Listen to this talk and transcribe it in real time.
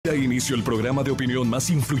Da inicio el programa de opinión más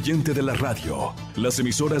influyente de la radio. Las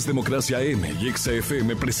emisoras Democracia M y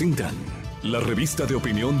XFM presentan la revista de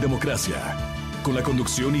opinión Democracia, con la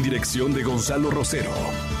conducción y dirección de Gonzalo Rosero.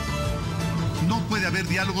 No puede haber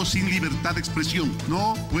diálogo sin libertad de expresión.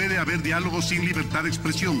 No puede haber diálogo sin libertad de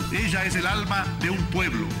expresión. Ella es el alma de un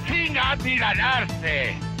pueblo. Sin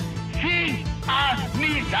amilanarse. Sin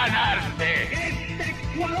amilanarse. Este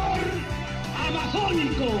Ecuador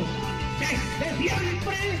amazónico, desde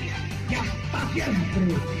siempre y hasta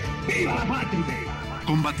siempre. ¡Viva la patria!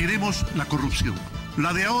 Combatiremos la corrupción.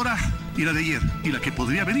 La de ahora y la de ayer. Y la que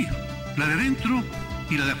podría venir. La de dentro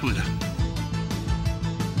y la de afuera.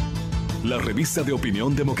 La revista de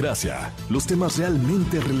opinión Democracia. Los temas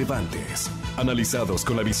realmente relevantes, analizados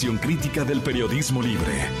con la visión crítica del periodismo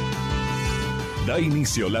libre. Da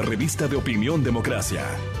inicio la revista de opinión Democracia,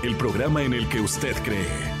 el programa en el que usted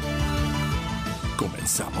cree.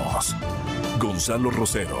 Comenzamos. Gonzalo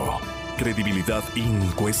Rosero, credibilidad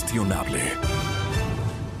incuestionable.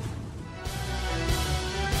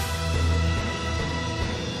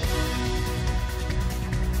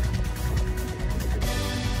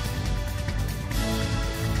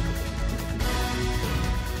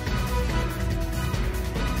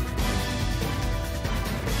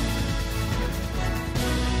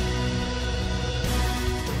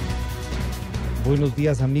 Buenos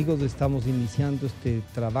días amigos, estamos iniciando este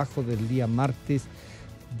trabajo del día martes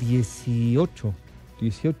 18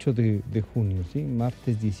 de junio, ¿sí?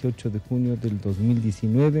 Martes 18 de junio del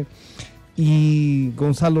 2019 y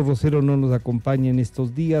Gonzalo Rosero no nos acompaña en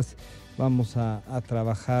estos días, vamos a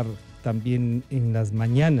trabajar también en las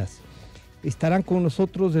mañanas. Estarán con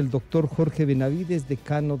nosotros el doctor Jorge Benavides,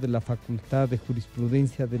 decano de la Facultad de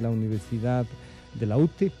Jurisprudencia de la Universidad de la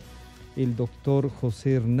UTE. El doctor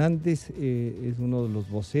José Hernández es uno de los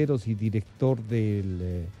voceros y director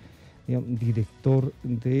de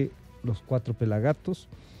los Cuatro Pelagatos.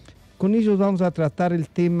 Con ellos vamos a tratar el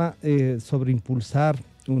tema sobre impulsar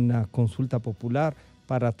una consulta popular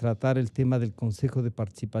para tratar el tema del Consejo de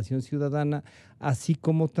Participación Ciudadana, así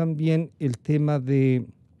como también el tema de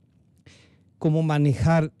cómo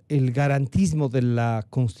manejar el garantismo de la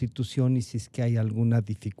Constitución y si es que hay alguna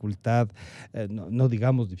dificultad, no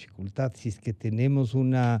digamos dificultad, si es que tenemos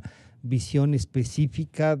una visión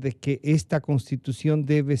específica de que esta Constitución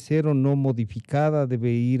debe ser o no modificada,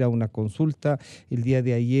 debe ir a una consulta. El día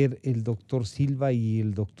de ayer el doctor Silva y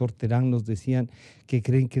el doctor Terán nos decían que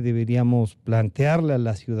creen que deberíamos plantearle a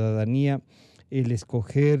la ciudadanía el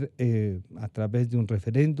escoger a través de un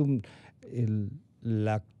referéndum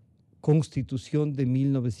la Constitución de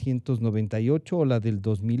 1998 o la del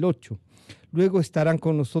 2008. Luego estarán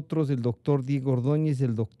con nosotros el doctor Diego Ordóñez,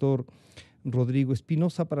 el doctor Rodrigo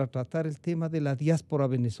Espinoza para tratar el tema de la diáspora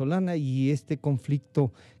venezolana y este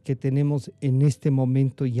conflicto que tenemos en este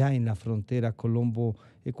momento ya en la frontera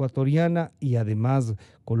colombo-ecuatoriana y además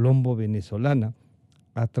colombo-venezolana,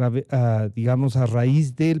 digamos a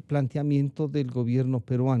raíz del planteamiento del gobierno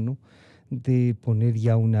peruano de poner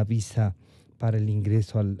ya una visa para el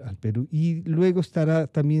ingreso al Perú. Y luego estará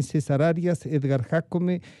también César Arias, Edgar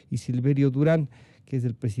Jácome y Silverio Durán, que es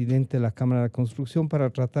el presidente de la Cámara de Construcción,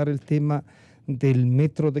 para tratar el tema del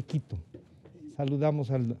Metro de Quito.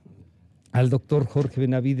 Saludamos al doctor Jorge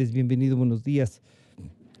Benavides, bienvenido, buenos días.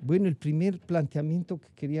 Bueno, el primer planteamiento que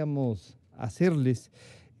queríamos hacerles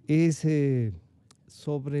es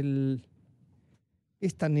sobre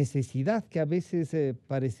esta necesidad que a veces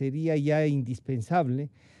parecería ya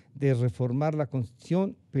indispensable de reformar la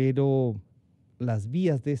Constitución, pero las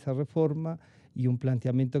vías de esa reforma y un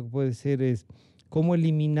planteamiento que puede ser es cómo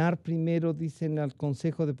eliminar primero, dicen, al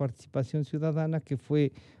Consejo de Participación Ciudadana, que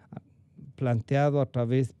fue planteado a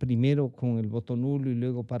través primero con el voto nulo y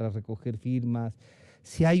luego para recoger firmas.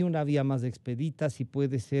 Si hay una vía más expedita, si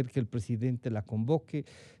puede ser que el presidente la convoque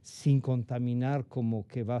sin contaminar como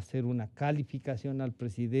que va a ser una calificación al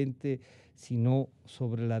presidente, sino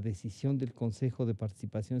sobre la decisión del Consejo de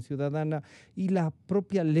Participación Ciudadana y la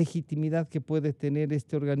propia legitimidad que puede tener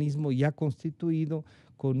este organismo ya constituido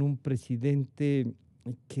con un presidente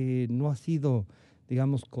que no ha sido,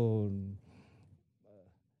 digamos,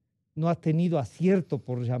 no ha tenido acierto,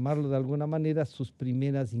 por llamarlo de alguna manera, sus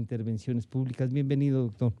primeras intervenciones públicas. Bienvenido,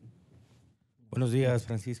 doctor. Buenos días,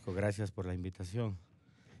 Francisco. Gracias por la invitación.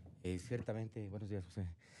 Buenos días, José.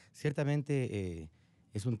 Ciertamente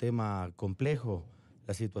es un tema complejo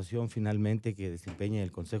la situación finalmente que desempeña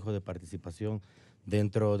el Consejo de Participación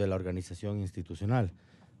dentro de la organización institucional,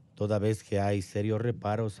 toda vez que hay serios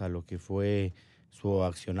reparos a lo que fue su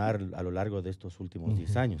accionar a lo largo de estos últimos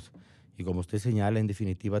 10 años. Y como usted señala, en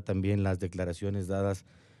definitiva, también las declaraciones dadas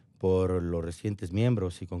por los recientes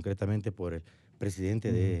miembros y concretamente por el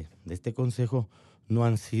presidente de este consejo no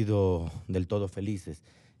han sido del todo felices.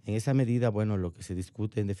 En esa medida, bueno, lo que se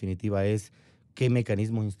discute en definitiva es qué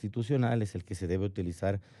mecanismo institucional es el que se debe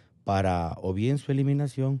utilizar para o bien su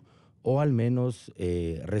eliminación o al menos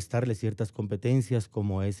restarle ciertas competencias,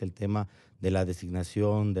 como es el tema de la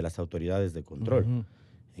designación de las autoridades de control.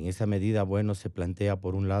 En esa medida, bueno, se plantea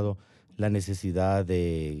por un lado la necesidad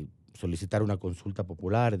de solicitar una consulta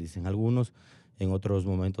popular, dicen algunos. En otros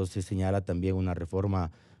momentos se señala también una reforma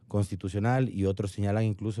constitucional y otros señalan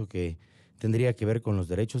incluso que tendría que ver con los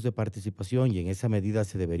derechos de participación y en esa medida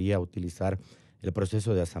se debería utilizar el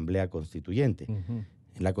proceso de asamblea constituyente.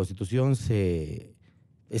 En la Constitución se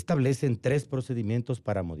establecen 3 procedimientos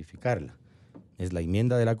para modificarla. Es la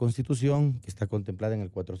enmienda de la Constitución, que está contemplada en el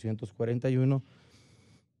 441,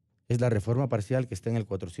 es la reforma parcial, que está en el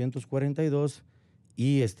 442,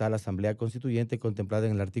 y está la Asamblea Constituyente contemplada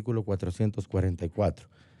en el artículo 444.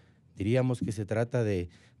 Diríamos que se trata de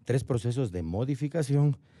 3 procesos de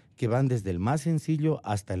modificación que van desde el más sencillo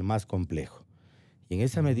hasta el más complejo. Y en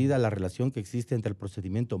esa medida la relación que existe entre el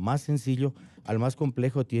procedimiento más sencillo al más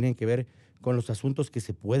complejo tiene que ver con los asuntos que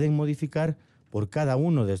se pueden modificar por cada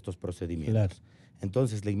uno de estos procedimientos. Claro.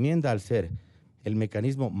 Entonces, la enmienda, al ser el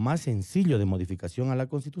mecanismo más sencillo de modificación a la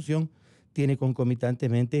Constitución, tiene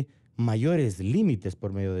concomitantemente mayores límites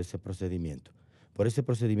por medio de ese procedimiento. Por ese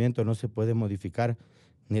procedimiento no se puede modificar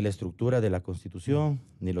ni la estructura de la Constitución,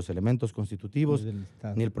 ni los elementos constitutivos,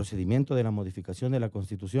 ni el procedimiento de la modificación de la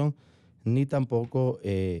Constitución, ni tampoco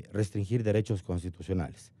restringir derechos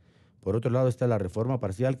constitucionales. Por otro lado está la reforma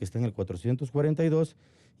parcial, que está en el 442,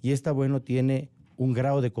 y esta, bueno, tiene un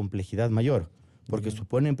grado de complejidad mayor, porque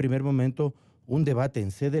supone en primer momento un debate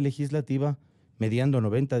en sede legislativa, mediando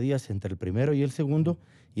 90 días entre el primero y el segundo,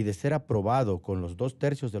 y de ser aprobado con los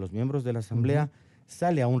 2/3 de los miembros de la Asamblea,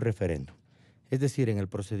 sale a un referéndum. Es decir, en el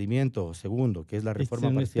procedimiento segundo, que es la reforma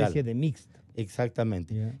parcial. Es una especie de mixta.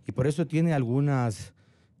 Exactamente. Y por eso tiene algunas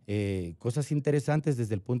cosas interesantes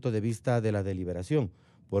desde el punto de vista de la deliberación,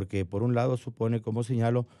 porque por un lado supone, como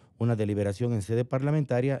señalo, una deliberación en sede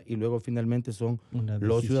parlamentaria y luego finalmente son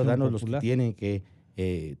los ciudadanos popular, los que tienen que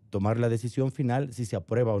tomar la decisión final si se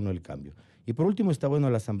aprueba o no el cambio. Y por último está, bueno,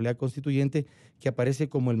 la Asamblea Constituyente, que aparece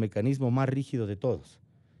como el mecanismo más rígido de todos.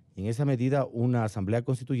 En esa medida, una Asamblea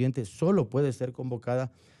Constituyente solo puede ser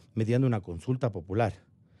convocada mediante una consulta popular.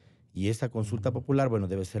 Y esa consulta popular, bueno,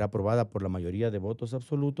 debe ser aprobada por la mayoría de votos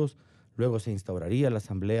absolutos. Luego se instauraría la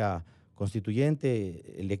Asamblea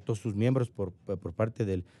Constituyente, electos sus miembros por parte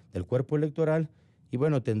del cuerpo electoral. Y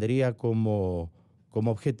bueno, tendría como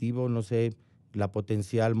objetivo, no sé, la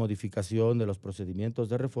potencial modificación de los procedimientos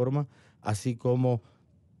de reforma, así como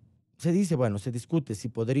se dice, bueno, se discute si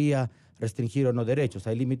podría restringir o no derechos.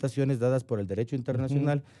 Hay limitaciones dadas por el derecho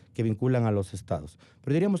internacional que vinculan a los estados.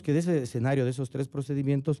 Pero diríamos que de ese escenario, de esos 3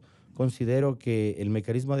 procedimientos, considero que el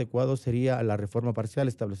mecanismo adecuado sería la reforma parcial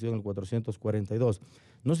establecida en el 442.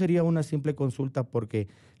 No sería una simple consulta, porque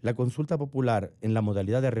la consulta popular en la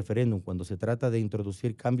modalidad de referéndum, cuando se trata de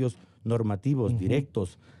introducir cambios normativos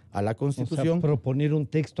directos a la Constitución. O sea, proponer un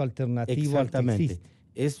texto alternativo al que existe.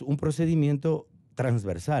 Es un procedimiento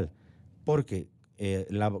transversal, porque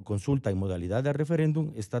la consulta en modalidad de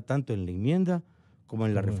referéndum está tanto en la enmienda como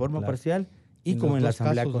en la reforma parcial y como en la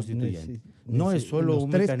Asamblea Constituyente. No es solo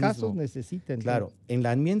un mecanismo. En los 3 casos necesitan. Claro, en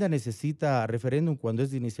la enmienda necesita referéndum cuando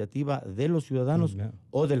es de iniciativa de los ciudadanos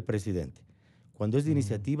o del presidente. Cuando es de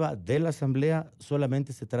iniciativa de la Asamblea,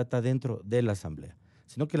 solamente se trata dentro de la Asamblea.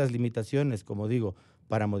 Sino que las limitaciones, como digo,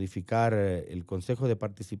 para modificar el Consejo de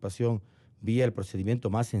Participación vía el procedimiento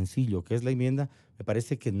más sencillo, que es la enmienda, me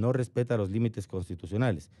parece que no respeta los límites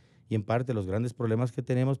constitucionales. Y en parte los grandes problemas que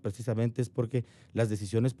tenemos precisamente es porque las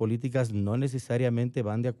decisiones políticas no necesariamente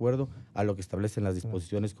van de acuerdo a lo que establecen las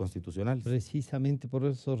disposiciones constitucionales. Precisamente por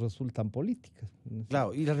eso resultan políticas.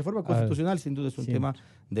 Claro, y la reforma constitucional sin duda es un tema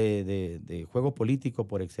de juego político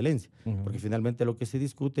por excelencia, porque finalmente lo que se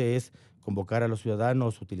discute es convocar a los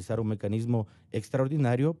ciudadanos, utilizar un mecanismo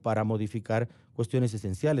extraordinario para modificar cuestiones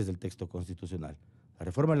esenciales del texto constitucional. La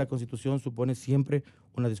reforma de la Constitución supone siempre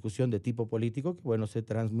una discusión de tipo político que, bueno, se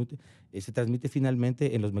transmite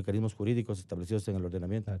finalmente en los mecanismos jurídicos establecidos en el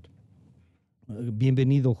ordenamiento. Claro.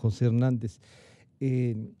 Bienvenido, José Hernández.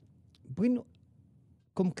 Bueno,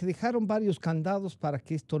 como que dejaron varios candados para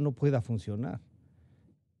que esto no pueda funcionar.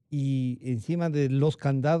 Y encima de los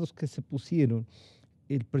candados que se pusieron,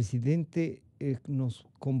 el presidente nos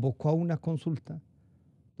convocó a una consulta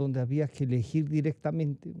donde había que elegir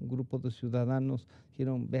directamente. Un grupo de ciudadanos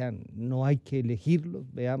dijeron, vean, no hay que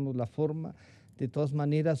elegirlos, veamos la forma. De todas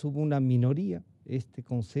maneras hubo una minoría. Este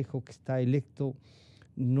consejo que está electo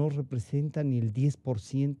no representa ni el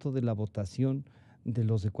 10% de la votación de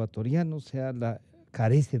los ecuatorianos, o sea,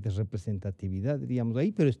 carece de representatividad, diríamos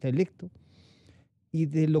ahí, pero está electo. Y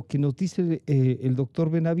de lo que nos dice el doctor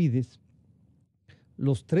Benavides,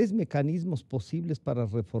 los 3 mecanismos posibles para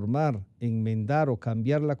reformar, enmendar o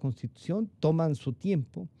cambiar la Constitución toman su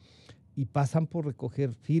tiempo y pasan por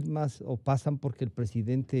recoger firmas o pasan porque el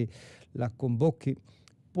presidente la convoque.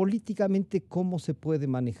 Políticamente, ¿cómo se puede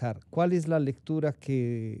manejar? ¿Cuál es la lectura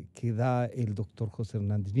que da el doctor José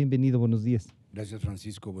Hernández? Bienvenido, buenos días. Gracias,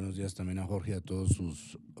 Francisco. Buenos días también a Jorge, a todos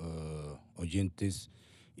sus oyentes,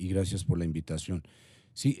 y gracias por la invitación.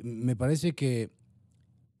 Sí, me parece que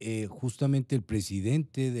justamente el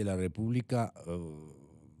presidente de la República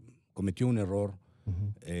cometió un error,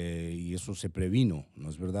 y eso se previno, ¿no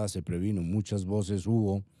es verdad? Se previno. Muchas voces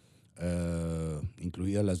hubo,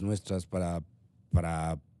 incluidas las nuestras, para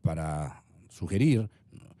sugerir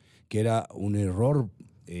que era un error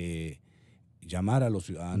llamar a los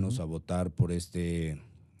ciudadanos a votar por este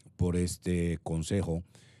consejo,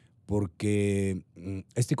 porque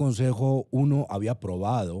este consejo, uno, había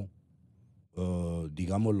probado,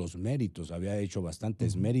 digamos, los méritos, había hecho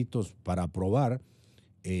bastantes méritos para probar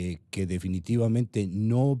que definitivamente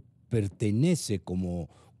no pertenece como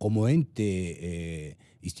ente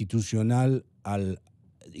institucional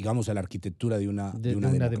digamos, a la arquitectura de una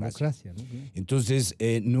democracia, ¿no? Entonces,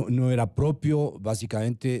 no era propio,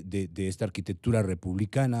 básicamente, de esta arquitectura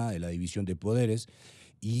republicana, de la división de poderes,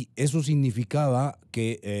 y eso significaba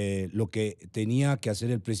que lo que tenía que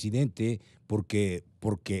hacer el presidente, porque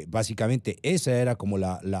básicamente esa era como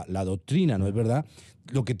la doctrina, ¿no es verdad?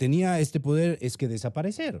 Lo que tenía este poder es que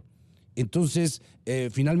desaparecer. Entonces,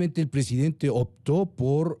 finalmente el presidente optó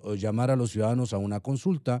por llamar a los ciudadanos a una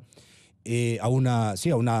consulta, a una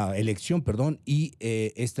elección, perdón, y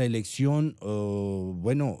esta elección,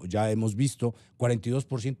 bueno, ya hemos visto,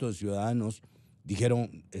 42% de ciudadanos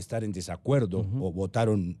dijeron estar en desacuerdo, o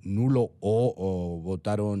votaron nulo, o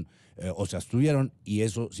votaron, o se abstuvieron, y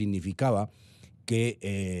eso significaba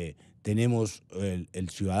que tenemos el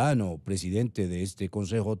ciudadano presidente de este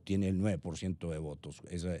consejo tiene el 9% de votos.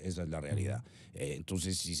 Esa es la realidad.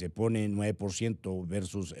 Entonces, si se pone 9%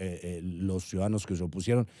 versus los ciudadanos que se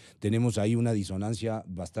opusieron, tenemos ahí una disonancia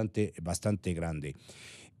bastante grande.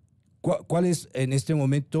 ¿Cuál es en este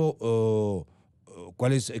momento,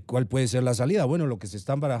 cuál puede ser la salida? Bueno, lo que se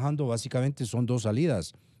están barajando básicamente son 2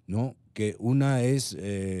 salidas, ¿no? Que una es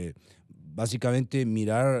básicamente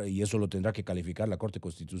mirar, y eso lo tendrá que calificar la Corte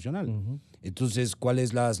Constitucional. Entonces, ¿cuál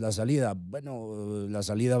es la salida? Bueno, la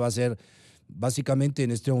salida va a ser, básicamente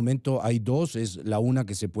en este momento hay 2, es la una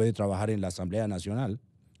que se puede trabajar en la Asamblea Nacional,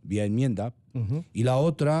 vía enmienda, y la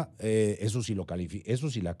otra, eso sí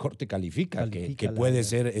la Corte califica que puede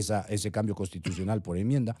ser ese cambio constitucional por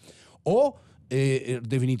enmienda, o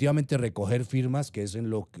definitivamente recoger firmas, que es en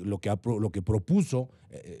lo que propuso,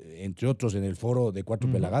 entre otros en el foro de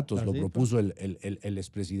 4 pelagatos, lo propuso el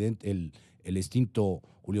expresidente, el extinto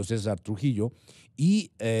Julio César Trujillo,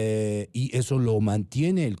 y eso lo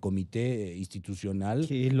mantiene el comité institucional.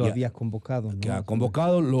 Que él lo había convocado, ¿no? Que ha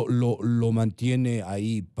convocado, lo mantiene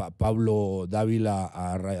ahí. Pablo Dávila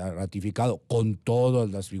ha ratificado con todas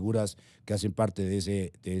las figuras que hacen parte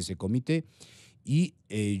de ese comité, y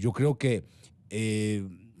yo creo que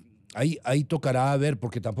ahí tocará ver,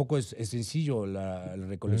 porque tampoco es sencillo la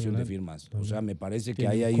recolección de firmas. O sea, me parece que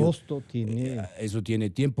hay costo, eso tiene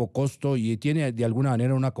tiempo, costo, y tiene de alguna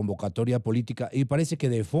manera una convocatoria política. Y parece que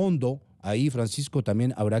de fondo, ahí, Francisco,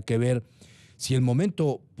 también habrá que ver si el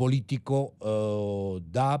momento político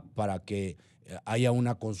da para que haya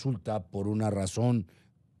una consulta por una razón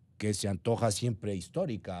que se antoja siempre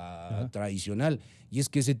histórica, tradicional, y es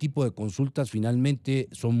que ese tipo de consultas finalmente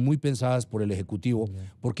son muy pensadas por el Ejecutivo,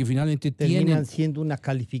 porque finalmente terminan siendo una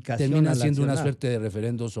calificación, terminan siendo una suerte de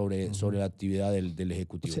referendo sobre la actividad del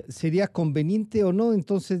Ejecutivo. O sea, ¿sería conveniente o no?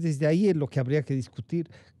 Entonces, desde ahí es lo que habría que discutir,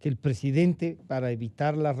 que el presidente, para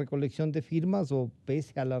evitar la recolección de firmas o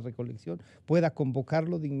pese a la recolección, pueda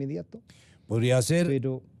convocarlo de inmediato. Podría ser,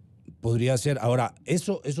 pero podría ser. Ahora,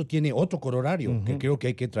 eso tiene otro corolario que creo que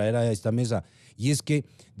hay que traer a esta mesa, y es que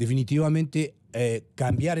definitivamente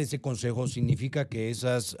cambiar ese consejo significa que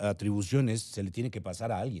esas atribuciones se le tiene que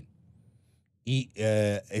pasar a alguien. ¿Y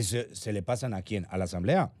se le pasan a quién? A la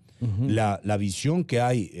Asamblea. La visión que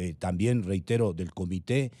hay, también reitero, del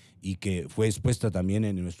comité, y que fue expuesta también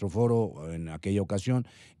en nuestro foro en aquella ocasión,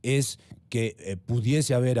 es que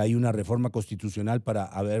pudiese haber ahí una reforma constitucional para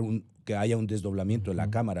que haya un desdoblamiento de la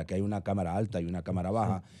Cámara, que haya una Cámara alta y una Cámara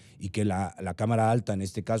baja, y que la Cámara alta, en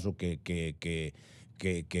este caso, que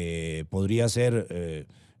podría ser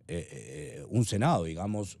un Senado,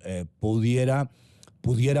 digamos, pudiera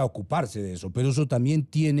pudiera ocuparse de eso. Pero eso también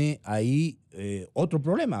tiene ahí otro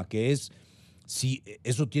problema, que es si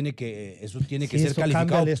eso tiene que ser eso calificado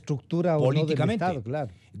cambia la estructura políticamente. O no del Estado,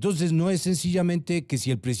 claro. Entonces no es sencillamente que si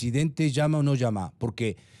el presidente llama o no llama,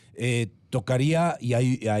 porque tocaría, y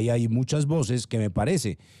ahí hay muchas voces que me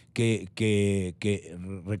parece que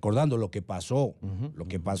recordando lo que pasó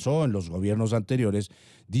en los gobiernos anteriores,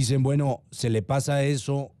 dicen, bueno, se le pasa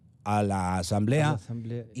eso a la asamblea,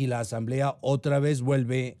 y la asamblea otra vez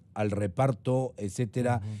vuelve al reparto,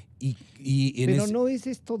 etcétera. Pero no es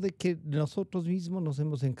esto de que nosotros mismos nos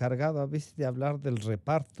hemos encargado a veces de hablar del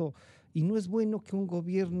reparto, y no es bueno que un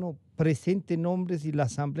gobierno presente nombres y la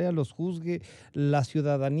asamblea los juzgue, la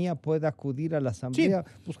ciudadanía pueda acudir a la asamblea,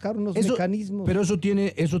 buscar unos mecanismos. Pero eso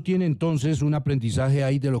tiene entonces un aprendizaje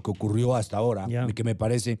ahí de lo que ocurrió hasta ahora, que me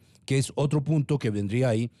parece que es otro punto que vendría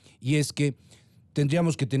ahí, y es que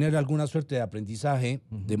tendríamos que tener alguna suerte de aprendizaje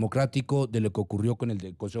democrático de lo que ocurrió con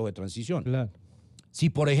el Consejo de Transición. Claro. Sí,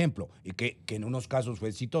 por ejemplo, que en unos casos fue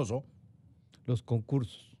exitoso. Los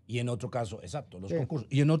concursos. Y en otro caso, exacto, los concursos.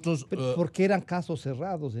 Y en otros... Pero porque eran casos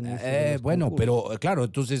cerrados en bueno, concursos. pero claro,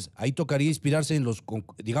 entonces ahí tocaría inspirarse en los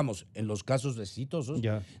casos exitosos,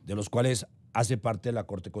 de los cuales hace parte la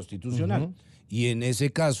Corte Constitucional. Y en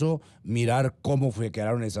ese caso, mirar cómo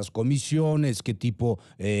quedaron esas comisiones, qué tipo,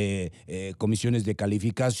 comisiones de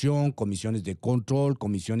calificación, comisiones de control,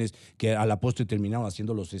 comisiones que a la postre terminaron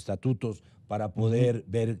haciendo los estatutos para poder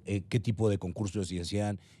ver qué tipo de concursos se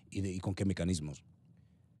hacían y con qué mecanismos.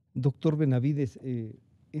 Doctor Benavides,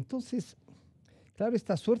 entonces, claro,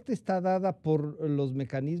 esta suerte está dada por los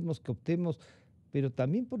mecanismos que optemos, pero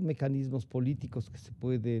también por mecanismos políticos que se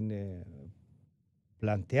pueden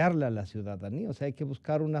plantearle a la ciudadanía. O sea, hay que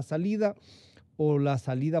buscar una salida, o la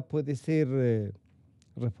salida puede ser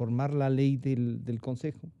reformar la ley del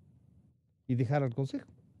Consejo y dejar al Consejo.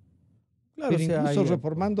 Claro, pero incluso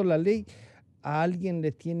reformando la ley, a alguien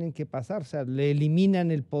le tienen que pasar, o sea, le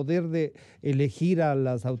eliminan el poder de elegir a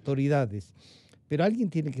las autoridades, pero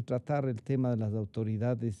alguien tiene que tratar el tema de las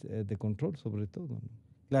autoridades de control, sobre todo, ¿no?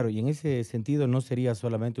 Claro, y en ese sentido no sería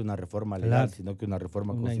solamente una reforma legal, sino que una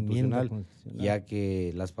reforma constitucional, ya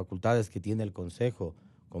que las facultades que tiene el Consejo,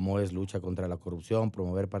 como es lucha contra la corrupción,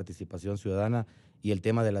 promover participación ciudadana y el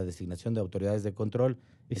tema de la designación de autoridades de control,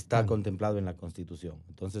 está contemplado en la Constitución.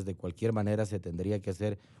 Entonces, de cualquier manera, se tendría que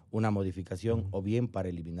hacer una modificación o bien para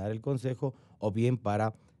eliminar el Consejo o bien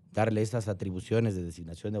para darle esas atribuciones de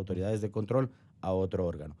designación de autoridades de control a otro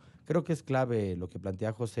órgano. Creo que es clave lo que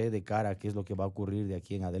plantea José de cara a qué es lo que va a ocurrir de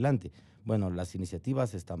aquí en adelante. Bueno, las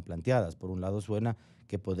iniciativas están planteadas. Por un lado, suena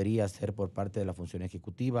que podría ser por parte de la función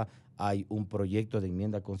ejecutiva. Hay un proyecto de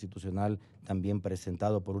enmienda constitucional también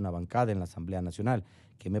presentado por una bancada en la Asamblea Nacional,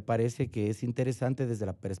 que me parece que es interesante desde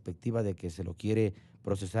la perspectiva de que se lo quiere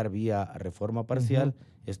procesar vía reforma parcial,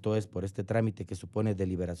 esto es por este trámite que supone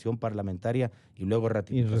deliberación parlamentaria y luego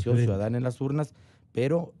ratificación ciudadana en las urnas,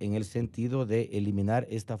 pero en el sentido de eliminar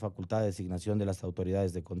esta facultad de designación de las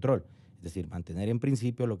autoridades de control. Es decir, mantener en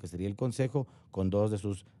principio lo que sería el Consejo con dos de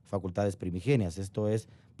sus facultades primigenias. Esto es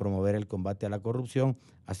promover el combate a la corrupción,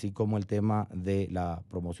 así como el tema de la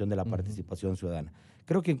promoción de la participación ciudadana.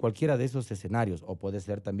 Creo que en cualquiera de esos escenarios, o puede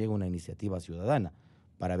ser también una iniciativa ciudadana,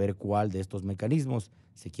 para ver cuál de estos mecanismos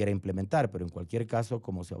se quiera implementar, pero en cualquier caso,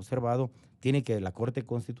 como se ha observado, tiene que la Corte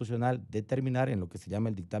Constitucional determinar en lo que se llama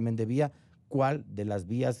el dictamen de vía cuál de las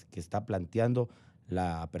vías que está planteando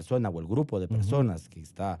la persona o el grupo de personas que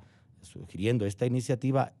está sugiriendo esta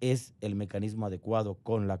iniciativa es el mecanismo adecuado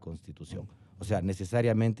con la Constitución. O sea,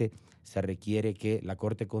 necesariamente se requiere que la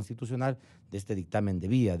Corte Constitucional de este dictamen de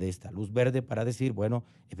vía, de esta luz verde para decir, bueno,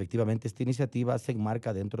 efectivamente esta iniciativa se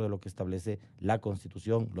enmarca dentro de lo que establece la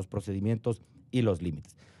Constitución, los procedimientos y los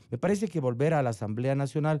límites. Me parece que volver a la Asamblea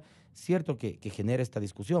Nacional, cierto que genera esta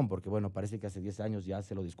discusión, porque bueno, parece que hace 10 años ya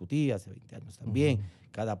se lo discutía, hace 20 años también,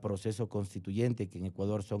 cada proceso constituyente, que en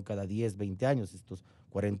Ecuador son cada 10, 20 años, estos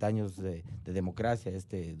 40 años de democracia,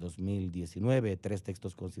 2019, 3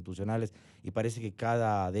 textos constitucionales, y parece que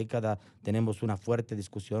cada década tenemos una fuerte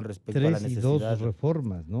discusión respecto a la necesidad. 3 y 2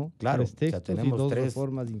 reformas, ¿no? Claro, 3 textos tenemos y 2 tres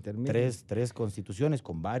reformas intermedias. Tres constituciones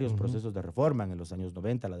con varios procesos de reforma, en los años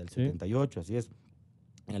 90, la del 78, así es,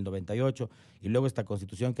 en el 98, y luego esta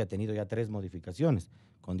constitución que ha tenido ya 3 modificaciones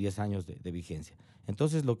con 10 años de vigencia.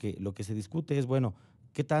 Entonces, lo que se discute es, bueno,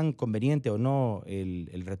 qué tan conveniente o no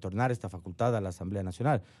el retornar esta facultad a la Asamblea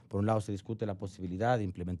Nacional. Por un lado, se discute la posibilidad de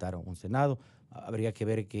implementar un Senado. Habría que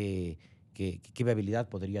ver qué viabilidad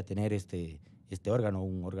podría tener este órgano,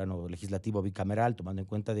 un órgano legislativo bicameral, tomando en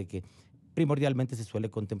cuenta de que primordialmente se suele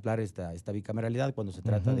contemplar esta bicameralidad cuando se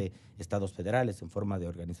trata de estados federales en forma de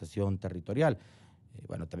organización territorial.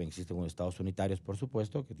 Bueno, también existen unos estados unitarios, por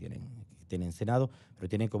supuesto, que tienen Senado, pero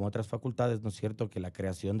tienen como otras facultades, ¿no es cierto?, que la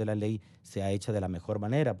creación de la ley sea hecha de la mejor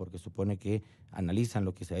manera, porque supone que analizan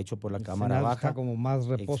lo que se ha hecho por la Cámara Senado Baja. está como más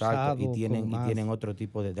reposado. Exacto, y tienen otro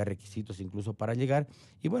tipo de requisitos incluso para llegar.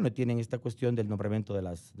 Y bueno, tienen esta cuestión del nombramiento de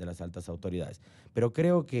las altas autoridades. Pero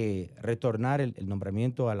creo que retornar el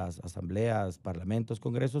nombramiento a las asambleas, parlamentos,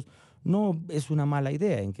 congresos, no es una mala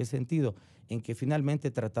idea. ¿En qué sentido? En que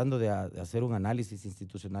finalmente tratando de hacer un análisis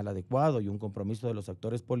institucional adecuado y un compromiso de los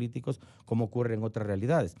actores políticos, como ocurre en otras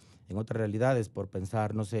realidades. En otras realidades, por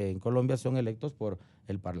pensar, no sé, en Colombia son electos por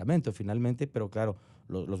el Parlamento finalmente, pero claro,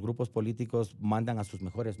 los grupos políticos mandan a sus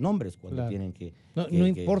mejores nombres cuando tienen que... No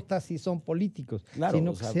importa si son políticos, claro,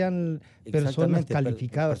 sino que sean personas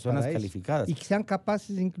calificadas. Personas calificadas. Y que sean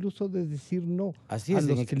capaces incluso de decir no. Así es,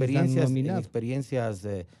 en experiencias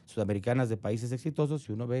sudamericanas de países exitosos,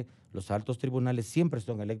 si uno ve, los altos tribunales siempre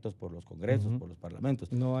son electos por los congresos, por los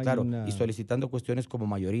parlamentos. No hay y solicitando cuestiones como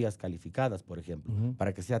mayorías calificadas, por ejemplo,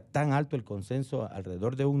 para que sea tan alto el consenso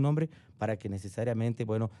alrededor de un nombre, para que necesariamente,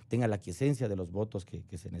 bueno, tenga la quiesencia de los votos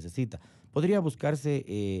que se necesita. Podría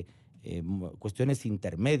buscarse cuestiones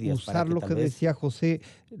intermedias. Usar para que lo que decía José,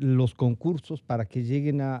 los concursos para que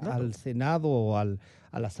lleguen al Senado o a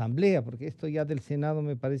la Asamblea, porque esto ya del Senado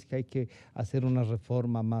me parece que hay que hacer una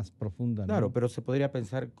reforma más profunda. Claro, ¿no? pero se podría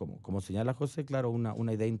pensar, como señala José, claro,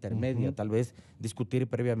 una idea intermedia, tal vez discutir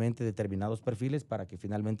previamente determinados perfiles para que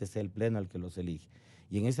finalmente sea el Pleno el que los elige.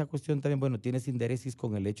 Y en esa cuestión también, bueno, tiene sinderesis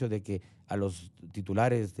con el hecho de que a los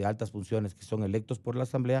titulares de altas funciones que son electos por la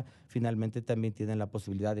Asamblea, finalmente también tienen la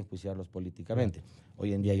posibilidad de enjuiciarlos políticamente.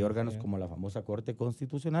 Hoy en día hay órganos como la famosa Corte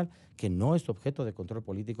Constitucional, que no es objeto de control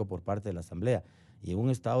político por parte de la Asamblea. Y en un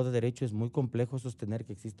Estado de Derecho es muy complejo sostener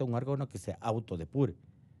que exista un órgano que se autodepure.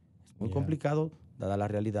 Es muy complicado, dada la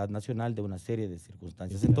realidad nacional de una serie de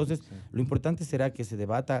circunstancias. Entonces, lo importante será que se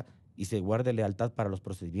debata y se guarde lealtad para los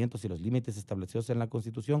procedimientos y los límites establecidos en la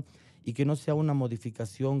Constitución, y que no sea una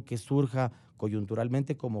modificación que surja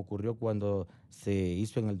coyunturalmente, como ocurrió cuando se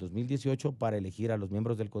hizo en el 2018 para elegir a los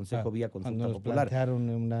miembros del Consejo vía consulta popular. Plantearon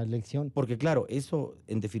una elección. Porque claro, eso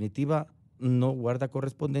en definitiva no guarda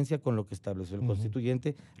correspondencia con lo que estableció el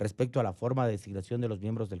constituyente respecto a la forma de designación de los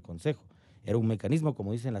miembros del Consejo. Era un mecanismo,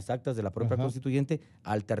 como dicen las actas de la propia constituyente,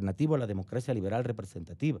 alternativo a la democracia liberal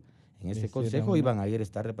representativa. En ese consejo iban a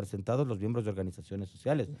estar representados los miembros de organizaciones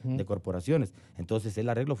sociales, de corporaciones. Entonces el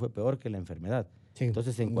arreglo fue peor que la enfermedad.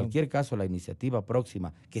 Entonces, en cualquier caso, la iniciativa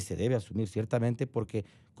próxima, que se debe asumir ciertamente, porque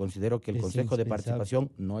considero que el Consejo de Participación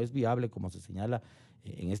no es viable, como se señala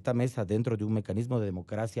en esta mesa, dentro de un mecanismo de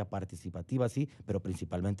democracia participativa, sí, pero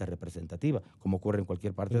principalmente representativa, como ocurre en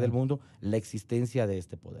cualquier parte del mundo, la existencia de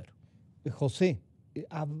este poder. José,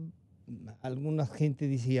 alguna gente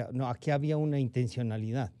decía, no, aquí había una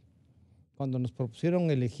intencionalidad. Cuando nos propusieron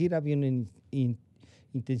elegir había una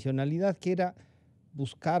intencionalidad que era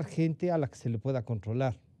buscar gente a la que se le pueda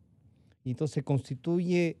controlar. Y entonces se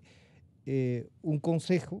constituye un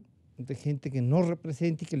consejo de gente que no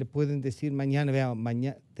representa y que le pueden decir mañana, vea,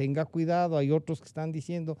 mañana, tenga cuidado, hay otros que están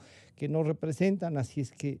diciendo que no representan, así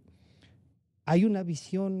es que hay una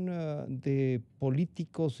visión de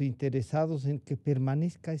políticos interesados en que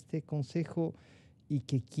permanezca este consejo y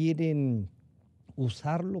que quieren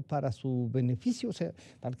usarlo para su beneficio, o sea,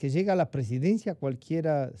 para que llegue a la presidencia,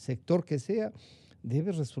 cualquier sector que sea,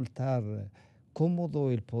 debe resultar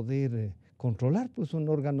cómodo el poder controlar pues un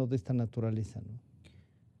órgano de esta naturaleza, ¿no?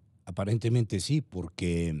 Aparentemente sí,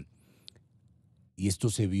 porque, y esto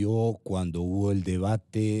se vio cuando hubo el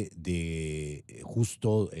debate de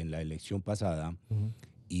justo en la elección pasada,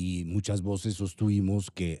 y muchas voces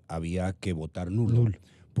sostuvimos que había que votar nulo.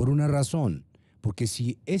 Por una razón, porque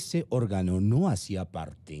si ese órgano no hacía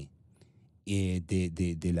parte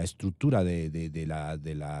de la estructura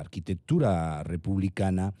de la arquitectura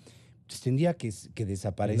republicana, pues tendría que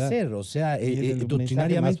desaparecer. Claro. O sea,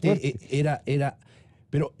 doctrinariamente era...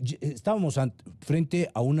 Pero estábamos frente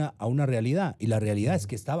a una realidad, y la realidad es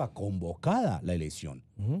que estaba convocada la elección.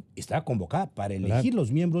 Estaba convocada para elegir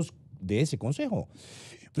los miembros de ese consejo.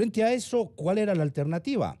 Frente a eso, ¿cuál era la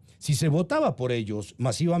alternativa? Si se votaba por ellos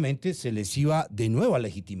masivamente, se les iba de nuevo a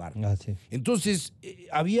legitimar. Entonces,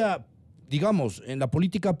 había, digamos, en la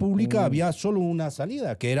política pública había solo una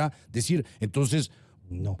salida, que era decir, entonces,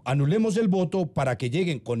 anulemos el voto para que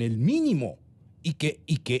lleguen con el mínimo y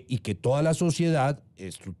que toda la sociedad,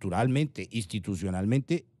 estructuralmente,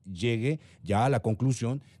 institucionalmente, llegue ya a la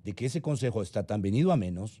conclusión de que ese consejo está tan venido a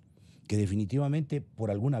menos que definitivamente por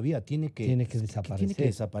alguna vía tiene que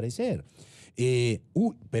desaparecer.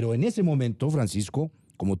 Pero en ese momento, Francisco,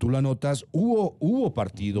 como tú lo anotas, hubo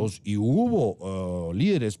partidos y hubo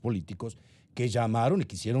líderes políticos que llamaron y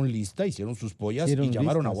que hicieron lista, hicieron sus pollas y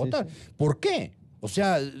llamaron a votar. Sí. ¿Por qué? O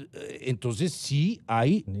sea, entonces sí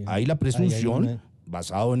hay la presunción,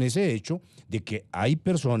 basado en ese hecho, de que hay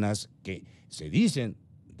personas que se dicen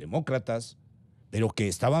demócratas, pero que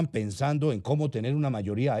estaban pensando en cómo tener una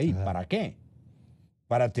mayoría ahí. Ajá. ¿Para qué?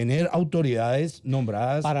 Para tener autoridades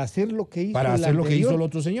nombradas. Para hacer lo que hizo el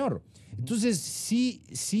otro señor. Entonces,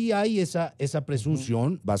 sí hay esa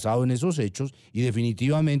presunción basado en esos hechos y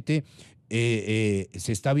definitivamente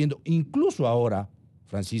se está viendo, incluso ahora,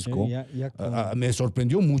 Francisco, me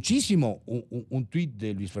sorprendió muchísimo un tuit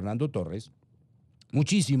de Luis Fernando Torres,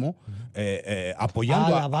 muchísimo,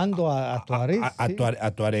 apoyando alabando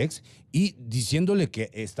a Tuaregs y diciéndole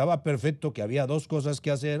que estaba perfecto, que había dos cosas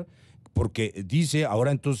que hacer, porque dice,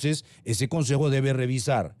 ahora entonces ese consejo debe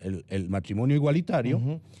revisar el matrimonio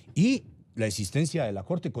igualitario y la existencia de la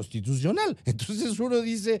Corte Constitucional. Entonces uno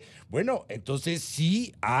dice, bueno, entonces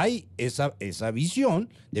sí hay esa visión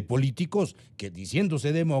de políticos que,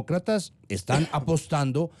 diciéndose demócratas, están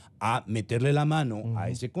apostando a meterle la mano a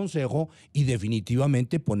ese consejo y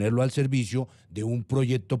definitivamente ponerlo al servicio de un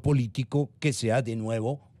proyecto político que sea de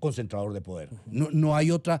nuevo concentrador de poder. No hay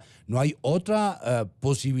otra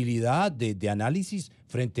posibilidad de análisis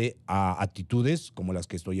frente a actitudes como las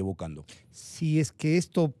que estoy evocando. Si es que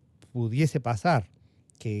esto pudiese pasar,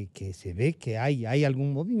 que se ve que hay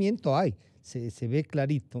algún movimiento, se ve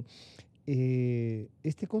clarito,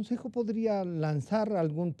 este consejo podría lanzar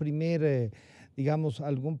algún primer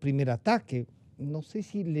ataque. No sé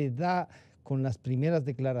si le da con las primeras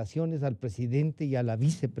declaraciones al presidente y a la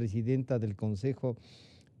vicepresidenta del consejo.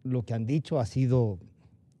 Lo que han dicho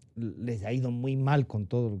les ha ido muy mal con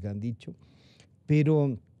todo lo que han dicho,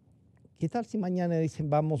 pero ¿qué tal si mañana dicen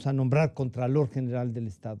vamos a nombrar Contralor General del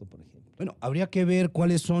Estado, por ejemplo? Bueno, habría que ver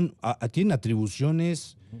cuáles son, tienen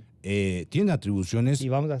atribuciones. Y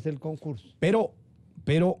vamos a hacer el concurso. Pero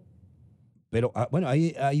bueno,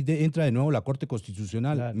 ahí entra de nuevo la Corte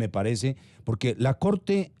Constitucional, claro, me parece, porque la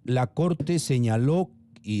Corte señaló,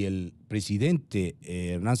 y el presidente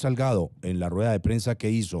Hernán Salgado, en la rueda de prensa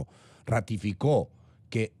que hizo, ratificó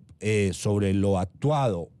que sobre lo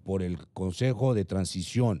actuado por el Consejo de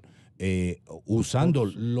Transición, usando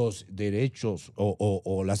los derechos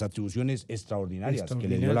o las atribuciones extraordinarias que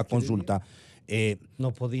le dio la consulta,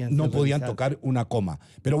 no podían tocar una coma.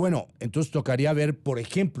 Pero bueno, entonces tocaría ver, por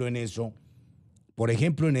ejemplo en eso,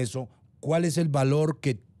 cuál es el valor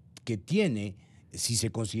que tiene, si se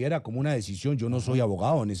considera como una decisión. Yo no soy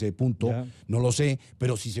abogado en ese punto, no lo sé,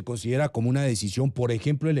 pero si se considera como una decisión, por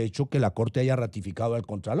ejemplo, el hecho que la Corte haya ratificado al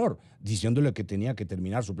Contralor, diciéndole que tenía que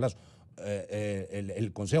terminar su plazo.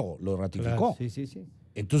 El Consejo lo ratificó. Claro, sí.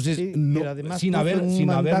 Entonces, sin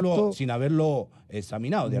haberlo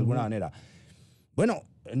examinado de alguna manera. Bueno,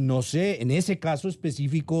 no sé, en ese caso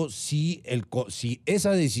específico, si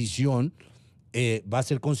esa decisión va a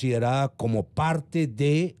ser considerada como parte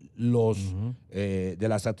de de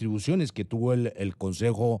las atribuciones que tuvo el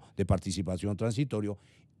Consejo de Participación Transitorio,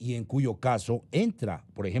 y en cuyo caso entra,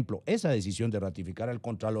 por ejemplo, esa decisión de ratificar al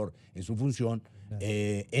Contralor en su función,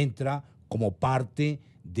 entra como parte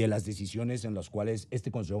de las decisiones en las cuales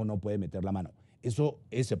este Consejo no puede meter la mano.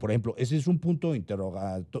 Por ejemplo, ese es un punto de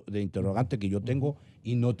interrogante que yo tengo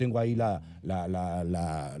y no tengo ahí la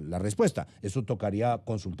respuesta. Eso tocaría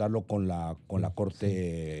consultarlo con la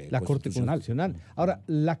Corte Constitucional. Corte Constitucional. Ahora,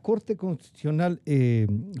 la Corte Constitucional,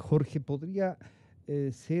 Jorge, podría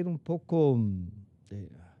ser un poco,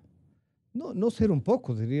 no ser un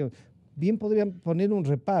poco, diría, bien podrían poner un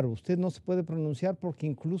reparo. Usted no se puede pronunciar porque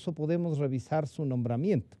incluso podemos revisar su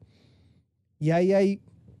nombramiento. Y ahí hay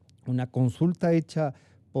una consulta hecha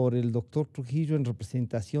por el doctor Trujillo en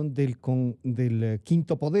representación del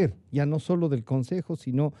quinto poder, ya no solo del Consejo,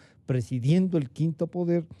 sino presidiendo el quinto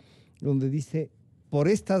poder, donde dice, por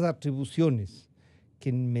estas atribuciones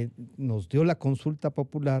que nos dio la consulta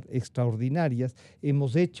popular extraordinarias,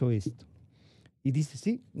 hemos hecho esto. Y dice,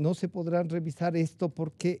 sí, no se podrán revisar esto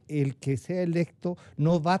porque el que sea electo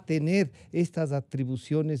no va a tener estas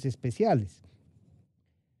atribuciones especiales.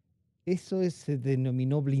 Eso se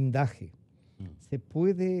denominó blindaje. Se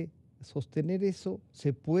puede sostener eso,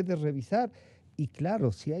 se puede revisar, y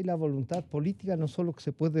claro, si hay la voluntad política, no solo que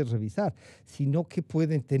se puede revisar, sino que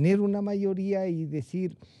pueden tener una mayoría y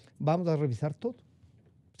decir, vamos a revisar todo.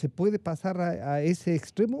 ¿Se puede pasar a ese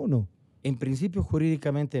extremo o no? En principio,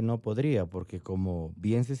 jurídicamente no podría, porque como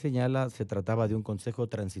bien se señala, se trataba de un consejo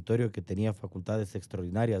transitorio que tenía facultades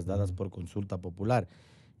extraordinarias dadas por consulta popular.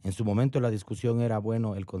 En su momento la discusión era,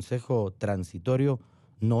 bueno, el consejo transitorio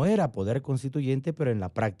no era poder constituyente, pero en la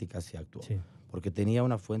práctica se actuó. Sí. porque tenía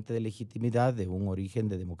una fuente de legitimidad de un origen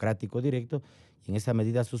de democrático directo, y en esa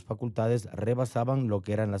medida sus facultades rebasaban lo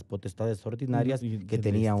que eran las potestades ordinarias que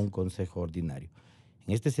tenía un consejo ordinario.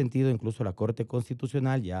 En este sentido, incluso la Corte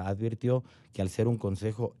Constitucional ya advirtió que al ser un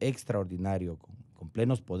consejo extraordinario, con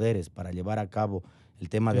plenos poderes para llevar a cabo el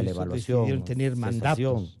tema de la evaluación, tener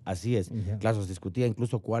cesación, mandatos. así es. Claro, se discutía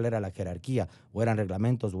incluso cuál era la jerarquía, o eran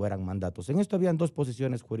reglamentos o eran mandatos. En esto habían dos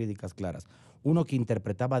posiciones jurídicas claras. Uno que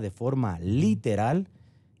interpretaba de forma literal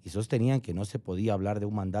y sostenían que no se podía hablar de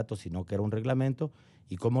un mandato, sino que era un reglamento,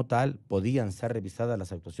 y como tal podían ser revisadas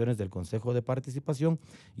las actuaciones del Consejo de Participación,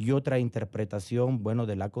 y otra interpretación, bueno,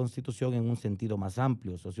 de la Constitución en un sentido más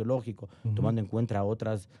amplio, sociológico, tomando en cuenta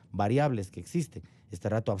otras variables que existen. Este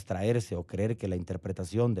rato abstraerse o creer que la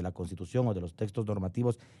interpretación de la Constitución o de los textos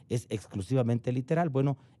normativos es exclusivamente literal,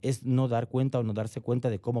 bueno, es no dar cuenta o no darse cuenta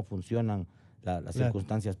de cómo funcionan las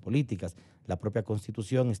circunstancias políticas. La propia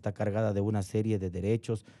Constitución está cargada de una serie de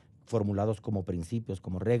derechos formulados como principios,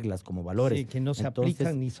 como reglas, como valores. Sí, que no se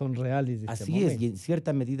aplican ni son reales. Así es, y en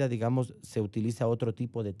cierta medida, digamos, se utiliza otro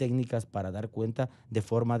tipo de técnicas para dar cuenta de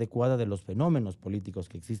forma adecuada de los fenómenos políticos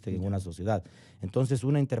que existen en una sociedad. Entonces,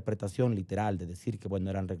 una interpretación literal de decir que, bueno,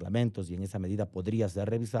 eran reglamentos y en esa medida podría ser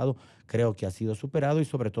revisado, creo que ha sido superado, y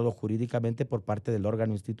sobre todo jurídicamente por parte del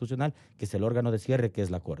órgano institucional, que es el órgano de cierre, que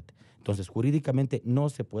es la Corte. Entonces, jurídicamente no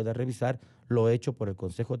se puede revisar lo hecho por el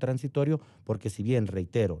Consejo Transitorio, porque si bien,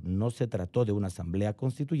 reitero, no se trató de una asamblea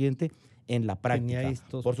constituyente, en la práctica,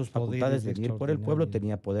 por sus facultades de venir por el pueblo,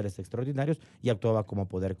 tenía poderes extraordinarios y actuaba como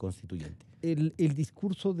poder constituyente. El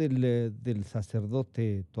discurso del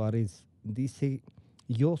sacerdote Tuárez dice: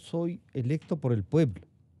 yo soy electo por el pueblo.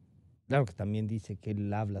 Claro que también dice que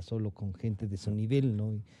él habla solo con gente de su nivel,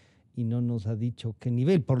 ¿no? Y no nos ha dicho qué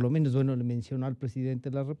nivel. Por lo menos, bueno, le mencionó al presidente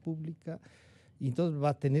de la República, y entonces va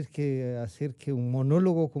a tener que hacer que un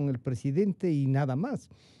monólogo con el presidente y nada más.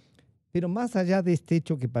 Pero más allá de este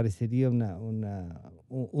hecho que parecería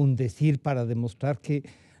un decir para demostrar que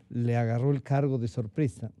le agarró el cargo de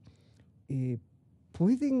sorpresa,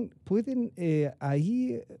 ¿pueden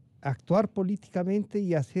ahí actuar políticamente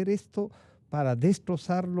y hacer esto para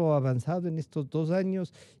destrozar lo avanzado en estos 2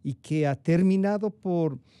 años, y que ha terminado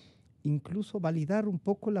por incluso validar un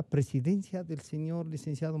poco la presidencia del señor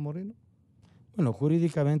licenciado Moreno? Bueno,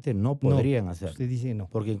 jurídicamente no podrían hacerlo. Usted dice no.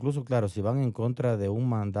 Porque incluso, claro, si van en contra de un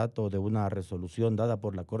mandato o de una resolución dada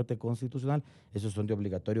por la Corte Constitucional, esos son de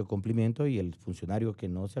obligatorio cumplimiento, y el funcionario que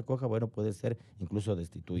no se acoja, bueno, puede ser incluso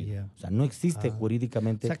destituido. O sea, no existe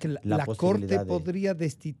jurídicamente la posibilidad Corte podría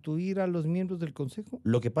destituir a los miembros del Consejo.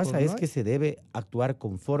 Lo que pasa es que se debe actuar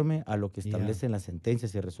conforme a lo que establecen las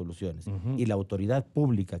sentencias y resoluciones. Y la autoridad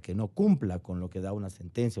pública que no cumpla con lo que da una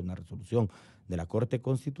sentencia, una resolución de la Corte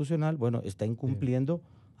Constitucional, bueno, está incumpliendo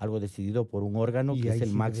algo decidido por un órgano que es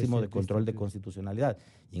el máximo de control de constitucionalidad.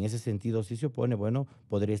 Y en ese sentido, si se opone, bueno,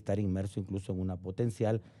 podría estar inmerso incluso en una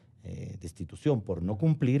potencial destitución por no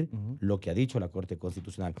cumplir lo que ha dicho la Corte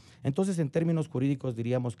Constitucional. Entonces, en términos jurídicos,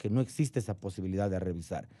 diríamos que no existe esa posibilidad de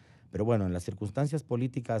revisar. Pero bueno, en las circunstancias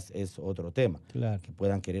políticas es otro tema, que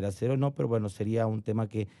puedan querer hacer o no, pero bueno, sería un tema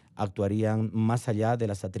que actuarían más allá de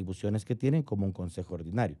las atribuciones que tienen como un consejo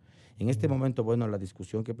ordinario. En este momento, bueno, la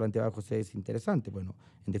discusión que planteaba José es interesante. Bueno,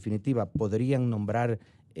 en definitiva, podrían nombrar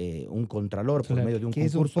un contralor por medio de un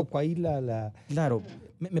concurso. Que es un poco ahí Claro,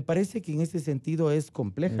 me parece que en ese sentido es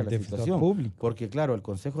compleja la situación. Público. Porque claro, el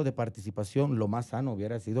Consejo de Participación, lo más sano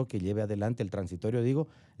hubiera sido que lleve adelante el transitorio,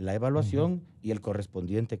 la evaluación y el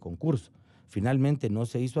correspondiente concurso. Finalmente no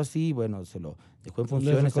se hizo así, bueno, se lo dejó en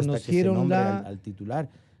funciones hasta que se nombre al titular.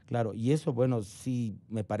 Claro, y eso, bueno, sí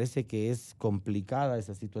me parece que es complicada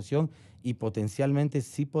esa situación, y potencialmente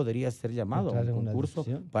sí podría ser llamado a un concurso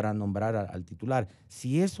para nombrar al titular.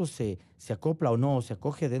 Si eso se acopla o no, o se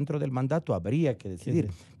acoge dentro del mandato, habría que decidir.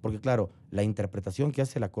 Porque claro, la interpretación que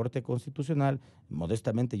hace la Corte Constitucional,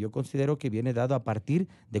 modestamente yo considero que viene dado a partir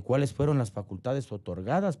de cuáles fueron las facultades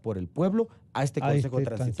otorgadas por el pueblo a este Consejo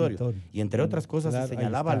Transitorio. Y entre otras cosas se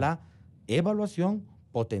señalaba la evaluación,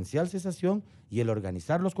 potencial cesación y el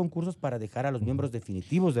organizar los concursos para dejar a los miembros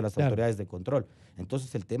definitivos de las autoridades de control.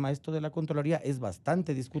 Entonces, el tema esto de la Contraloría es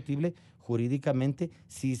bastante discutible jurídicamente,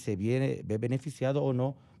 si se ve beneficiado o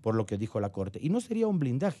no por lo que dijo la Corte. Y no sería un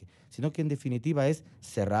blindaje, sino que en definitiva es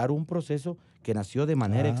cerrar un proceso que nació de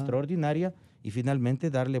manera extraordinaria y finalmente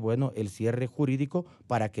darle, bueno, el cierre jurídico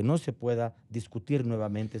para que no se pueda discutir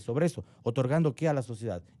nuevamente sobre eso, otorgando ¿qué a la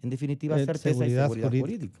sociedad? En definitiva, certeza y seguridad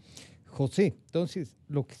jurídica. José, entonces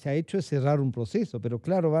lo que se ha hecho es cerrar un proceso, pero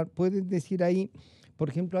claro, pueden decir ahí, por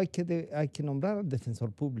ejemplo, hay que nombrar al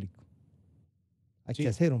defensor público. Hay Sí. que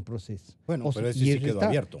hacer un proceso. Bueno, O sea, pero ese y sí quedó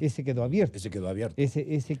abierto. Ese quedó abierto. Ese quedó abierto. Ese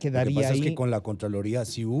Lo quedaría que pasa ahí. es que con la Contraloría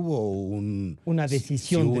sí hubo una decisión.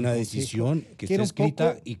 sí hubo del una Consejo, decisión que que está era un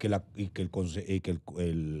escrita poco- y que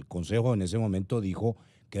el Consejo en ese momento dijo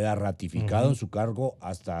queda ratificado en su cargo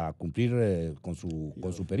hasta cumplir con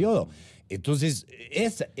su periodo. Entonces,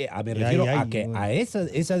 me refiero a que a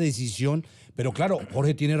esa decisión, pero claro,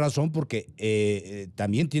 Jorge tiene razón porque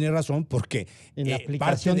también tiene razón porque en la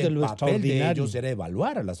aplicación parte de del lo papel de extraordinario. ellos era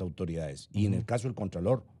evaluar a las autoridades y en el caso del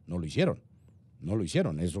Contralor no lo hicieron. No lo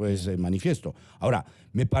hicieron, eso es manifiesto. Ahora,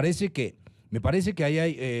 me parece que ahí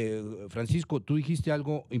hay, Francisco, tú dijiste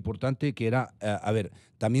algo importante que era, a ver,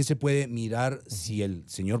 también se puede mirar si el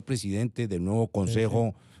señor presidente del nuevo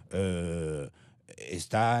consejo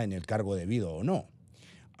está en el cargo debido o no.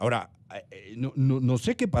 Ahora, no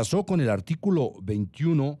sé qué pasó con el artículo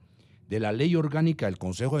 21 de la Ley Orgánica del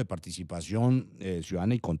Consejo de Participación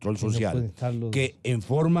Ciudadana y Control Social, que en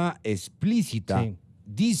forma explícita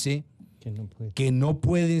dice que no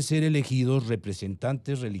pueden ser elegidos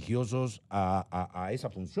representantes religiosos a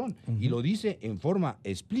esa función. Y lo dice en forma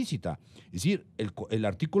explícita. Es decir, el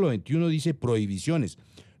artículo 21 dice prohibiciones.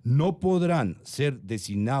 No podrán ser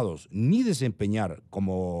designados ni desempeñar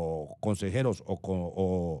como consejeros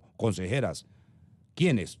o consejeras.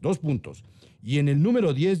 ¿Quiénes? 2 puntos. Y en el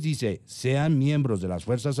número 10 dice, sean miembros de las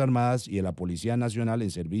Fuerzas Armadas y de la Policía Nacional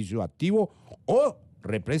en servicio activo o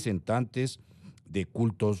representantes de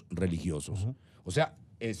cultos religiosos. O sea,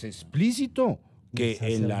 es explícito que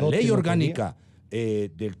en la ley orgánica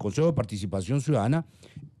del Consejo de Participación Ciudadana,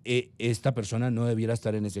 esta persona no debiera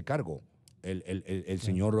estar en ese cargo. El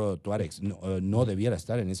señor Tuárez no debiera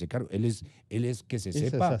estar en ese cargo. Él es que se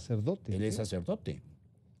sepa. Sacerdote. Él es sacerdote.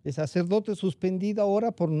 Es sacerdote suspendido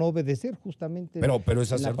ahora por no obedecer justamente. Pero es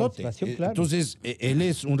sacerdote. Claro. Entonces, él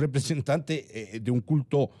es un representante de un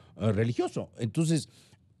culto religioso. Entonces,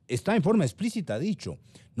 está en forma explícita dicho.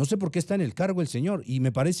 No sé por qué está en el cargo el señor. Y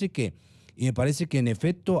me parece que en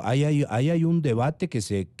efecto ahí hay un debate que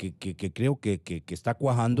creo que está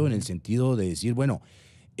cuajando en el sentido de decir, bueno,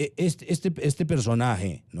 este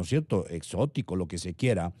personaje, ¿no es cierto?, exótico, lo que se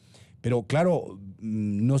quiera, pero claro,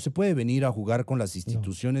 no se puede venir a jugar con las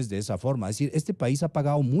instituciones de esa forma. Es decir, este país ha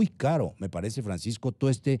pagado muy caro, me parece, Francisco, todo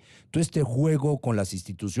este juego con las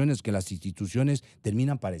instituciones, que las instituciones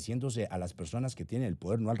terminan pareciéndose a las personas que tienen el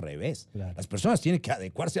poder, no al revés. Claro. Las personas tienen que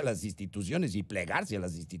adecuarse a las instituciones y plegarse a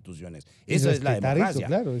las instituciones. Esa es la democracia.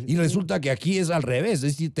 Claro. Y resulta que aquí es al revés, es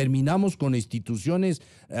decir, terminamos con instituciones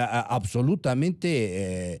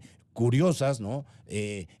absolutamente curiosas, ¿no?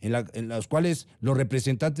 En las cuales los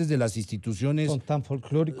representantes de las instituciones son tan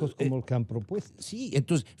folclóricos como el que han propuesto. Sí,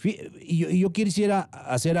 entonces, y yo quisiera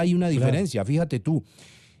hacer ahí una diferencia. Fíjate tú,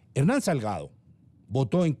 Hernán Salgado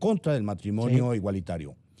votó en contra del matrimonio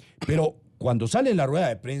igualitario, pero cuando sale en la rueda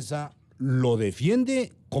de prensa lo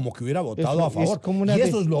defiende como que hubiera votado a favor. Y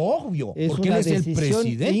eso es lo obvio, porque él es el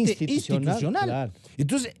presidente institucional. Claro.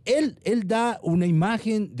 Entonces, él da una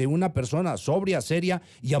imagen de una persona sobria, seria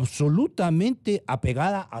y absolutamente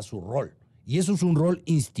apegada a su rol. Y eso es un rol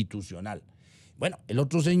institucional. Bueno, el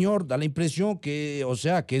otro señor da la impresión que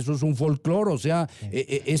eso es un folclore,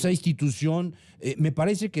 esa institución me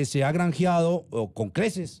parece que se ha granjeado con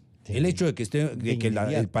creces. Sí. El hecho de que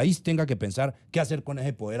el país tenga que pensar qué hacer con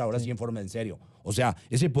ese poder ahora sí en forma en serio. O sea,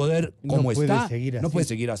 ese poder como está no puede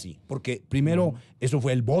seguir así. Porque primero, eso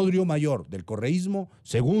fue el bodrio mayor del correísmo.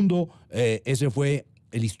 Segundo, ese fue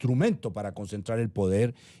el instrumento para concentrar el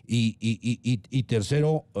poder. Y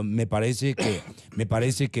tercero, me parece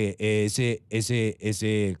que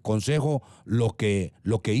ese consejo lo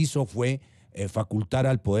que hizo fue facultar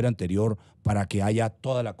al poder anterior para que haya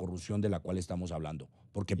toda la corrupción de la cual estamos hablando.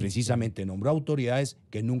 Porque precisamente nombró autoridades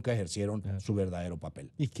que nunca ejercieron su verdadero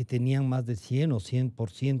papel. Y que tenían más de 100 o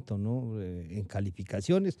 100%, ¿no? En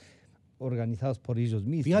calificaciones organizadas por ellos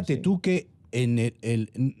mismos. Fíjate tú que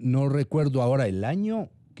no recuerdo ahora el año,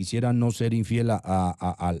 quisiera no ser infiel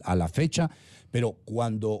a la fecha, pero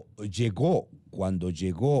cuando llegó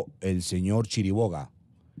el señor Chiriboga,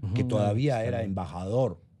 que todavía era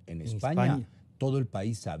embajador en España, todo el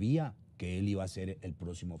país sabía que él iba a ser el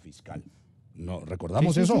próximo fiscal. ¿No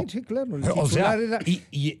recordamos eso? Sí, claro.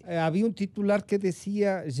 Había un titular que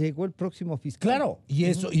decía, llegó el próximo fiscal. Claro, y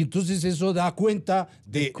entonces eso da cuenta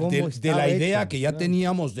de la idea que ya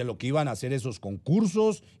teníamos de lo que iban a hacer esos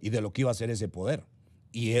concursos y de lo que iba a hacer ese poder.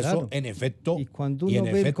 Y eso, en efecto, y cuando uno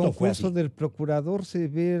ve el concurso del procurador, se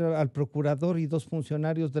ve al procurador y 2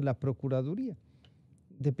 funcionarios de la procuraduría,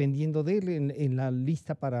 dependiendo de él en la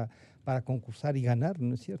lista para concursar y ganar,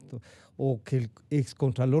 ¿no es cierto? O que el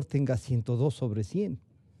excontralor tenga 102 sobre 100.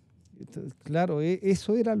 Entonces, claro,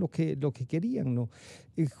 eso era lo que querían, ¿no?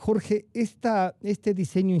 Jorge, este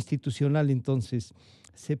diseño institucional, entonces,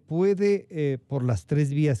 se puede, por las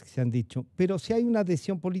tres vías que se han dicho, pero si hay una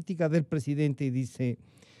adhesión política del presidente y dice,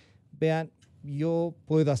 vean, yo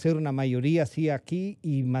puedo hacer una mayoría así aquí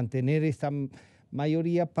y mantener esta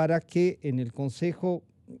mayoría para que en el Consejo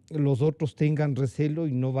los otros tengan recelo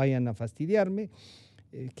y no vayan a fastidiarme,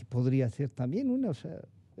 que podría ser también una, o sea,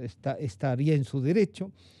 estaría en su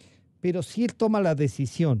derecho, pero si él toma la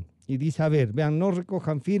decisión y dice, a ver, vean, no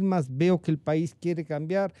recojan firmas, veo que el país quiere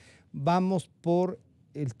cambiar, vamos por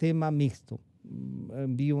el tema mixto,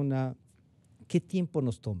 envío una... ¿Qué tiempo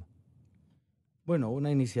nos toma? Bueno,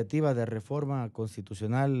 una iniciativa de reforma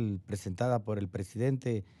constitucional presentada por el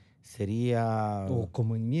presidente sería... O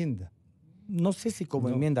como enmienda. No sé si como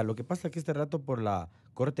enmienda. Lo que pasa es que este rato por la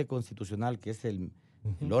Corte Constitucional, que es el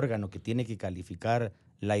órgano que tiene que calificar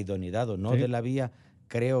la idoneidad o no de la vía,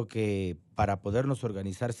 creo que para podernos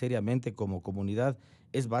organizar seriamente como comunidad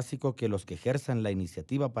es básico que los que ejerzan la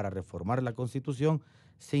iniciativa para reformar la Constitución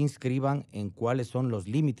se inscriban en cuáles son los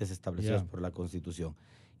límites establecidos por la Constitución.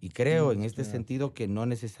 Y creo en este sentido que no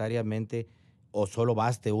necesariamente o solo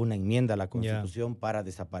baste una enmienda a la Constitución para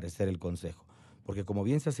desaparecer el Consejo. Porque como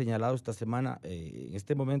bien se ha señalado esta semana, en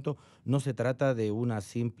este momento no se trata de una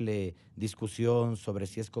simple discusión sobre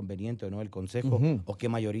si es conveniente o no el Consejo o qué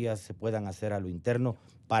mayorías se puedan hacer a lo interno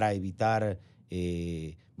para evitar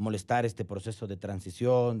molestar este proceso de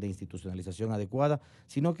transición, de institucionalización adecuada,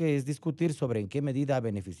 sino que es discutir sobre en qué medida ha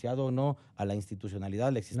beneficiado o no a la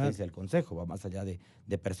institucionalidad la existencia del Consejo, va más allá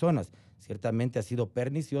de personas. Ciertamente ha sido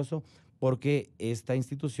pernicioso porque esta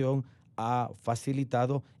institución ha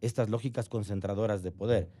facilitado estas lógicas concentradoras de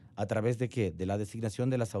poder. ¿A través de qué? De la designación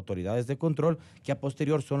de las autoridades de control, que a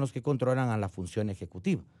posterior son los que controlan a la función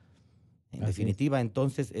ejecutiva. En definitiva,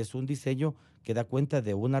 entonces, es un diseño que da cuenta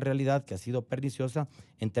de una realidad que ha sido perniciosa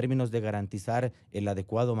en términos de garantizar el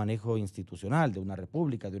adecuado manejo institucional de una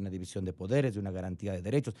república, de una división de poderes, de una garantía de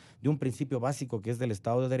derechos, de un principio básico que es del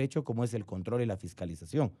Estado de Derecho, como es el control y la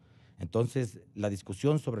fiscalización. Entonces, la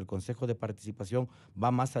discusión sobre el Consejo de Participación va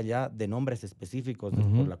más allá de nombres específicos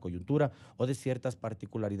por la coyuntura o de ciertas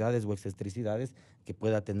particularidades o excentricidades que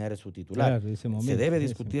pueda tener su titular. Claro, se debe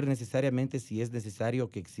discutir necesariamente si es necesario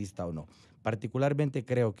que exista o no. Particularmente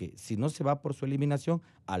creo que si no se va por su eliminación,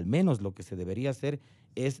 al menos lo que se debería hacer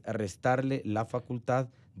es restarle la facultad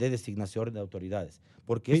de designación de autoridades.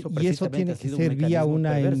 Porque eso ¿Y eso tiene que ser vía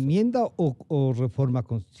una enmienda o reforma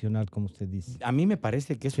constitucional, como usted dice? A mí me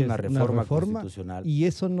parece que es una reforma constitucional. ¿Y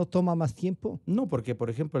eso no toma más tiempo? No, porque, por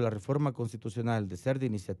ejemplo, la reforma constitucional, de ser de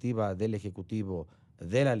iniciativa del Ejecutivo,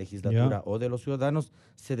 de la legislatura o de los ciudadanos,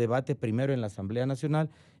 se debate primero en la Asamblea Nacional.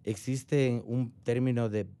 Existe un término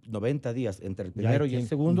de 90 días entre el primero y el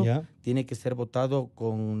segundo. Tiene que ser votado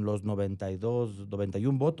con los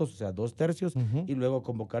 91 votos, o sea, 2/3, y luego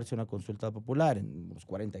convocarse una consulta popular en los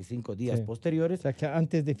 45 días posteriores. O sea, que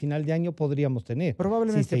antes de final de año podríamos tener.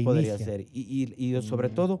 Probablemente si podría ser. Y sobre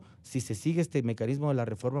todo, si se sigue este mecanismo de la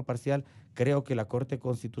reforma parcial, creo que la Corte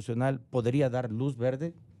Constitucional podría dar luz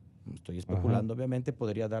verde. Estoy especulando, obviamente,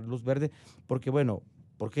 podría dar luz verde, porque, bueno,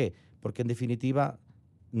 ¿por qué? Porque en definitiva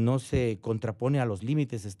no se contrapone a los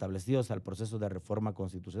límites establecidos al proceso de reforma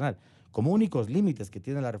constitucional. Como únicos límites que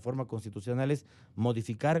tiene la reforma constitucional es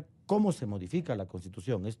modificar cómo se modifica la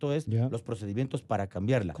Constitución, esto es, los procedimientos para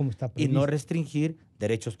cambiarla, y no restringir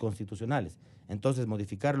derechos constitucionales. Entonces,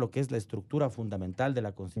 modificar lo que es la estructura fundamental de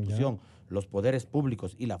la Constitución, los poderes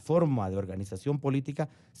públicos y la forma de organización política,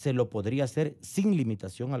 se lo podría hacer sin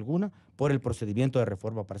limitación alguna por el procedimiento de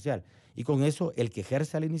reforma parcial. Y con eso, el que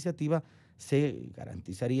ejerza la iniciativa se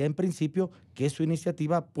garantizaría en principio que su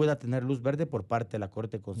iniciativa pueda tener luz verde por parte de la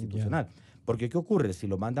Corte Constitucional. Porque ¿qué ocurre? Si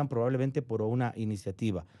lo mandan probablemente por una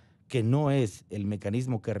iniciativa que no es el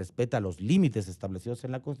mecanismo que respeta los límites establecidos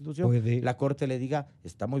en la Constitución, la Corte le diga,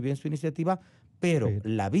 está muy bien su iniciativa, pero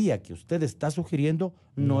la vía que usted está sugiriendo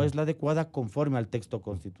no es la adecuada conforme al texto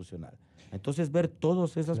constitucional. Entonces, ver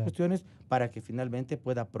todas esas cuestiones para que finalmente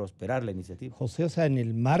pueda prosperar la iniciativa. José, o sea, en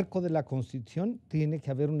el marco de la Constitución tiene que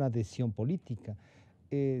haber una adhesión política.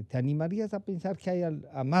 ¿Te animarías a pensar que hay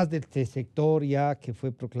a más de este sector ya que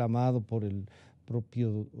fue proclamado por el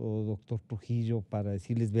propio doctor Trujillo para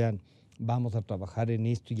decirles, vean, vamos a trabajar en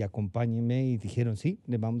esto y acompáñenme? Y dijeron, sí,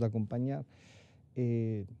 le vamos a acompañar.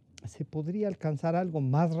 ¿Se podría alcanzar algo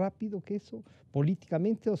más rápido que eso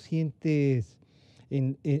políticamente o sientes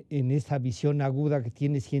en esa visión aguda que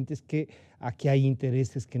tienes, sientes que aquí hay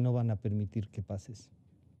intereses que no van a permitir que pases?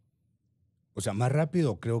 O sea, más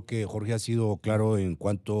rápido, creo que Jorge ha sido claro en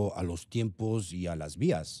cuanto a los tiempos y a las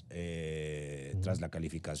vías. tras la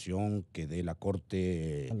calificación que dé la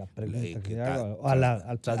Corte, A la pregunta que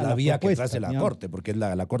haga, tras la vía que trace la Corte, porque es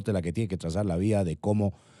la Corte la que tiene que trazar la vía de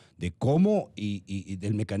cómo y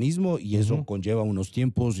del mecanismo, y eso conlleva unos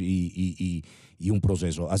tiempos y un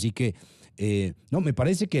proceso. Así que, no, me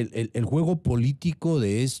parece que el juego político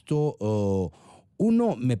de esto,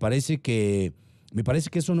 me parece que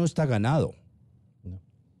eso no está ganado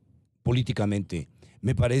políticamente.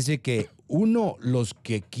 Me parece que los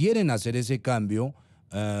que quieren hacer ese cambio,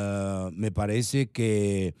 me parece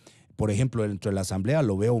que, por ejemplo, dentro de la Asamblea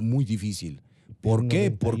lo veo muy difícil. ¿Por qué?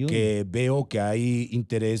 91. Porque veo que hay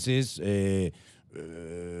intereses,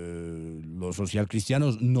 los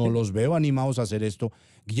socialcristianos no los veo animados a hacer esto.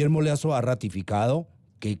 Guillermo Lasso ha ratificado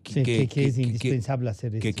que es indispensable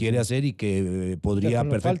hacer eso. Que quiere hacer y que podría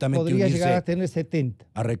perfectamente podría unirse llegar a tener 70.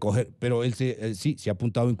 a recoger, pero él sí se ha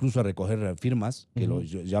apuntado incluso a recoger firmas, que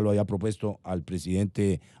ya lo había propuesto al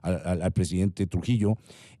presidente Trujillo,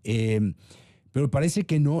 pero parece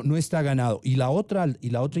que no está ganado. Y la otra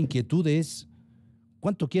inquietud es,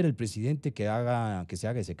 ¿cuánto quiere el presidente que se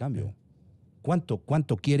haga ese cambio?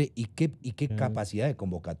 ¿Cuánto quiere y qué capacidad de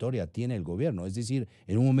convocatoria tiene el gobierno? Es decir,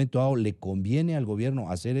 en un momento dado, ¿le conviene al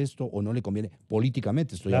gobierno hacer esto o no le conviene?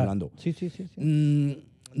 Políticamente estoy hablando. Sí.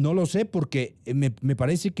 No lo sé, porque me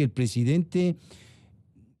parece que el presidente...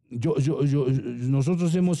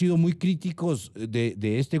 nosotros hemos sido muy críticos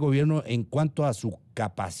de este gobierno en cuanto a su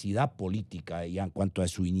capacidad política y en cuanto a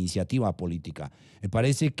su iniciativa política. Me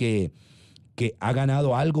parece que ha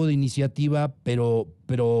ganado algo de iniciativa, pero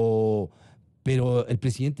el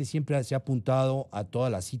presidente siempre se ha apuntado a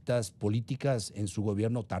todas las citas políticas en su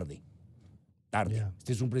gobierno tarde. Yeah.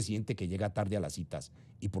 Este es un presidente que llega tarde a las citas,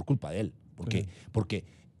 y por culpa de él. Porque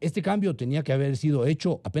este cambio tenía que haber sido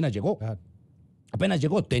hecho apenas llegó. Apenas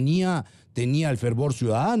llegó. Tenía el fervor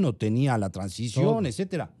ciudadano, tenía la transición,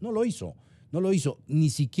 etcétera. No lo hizo. Ni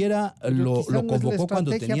siquiera lo convocó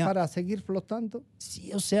cuando tenía... para seguir flotando.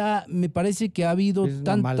 Sí, o sea, me parece que ha habido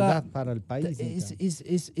tanta maldad para el país.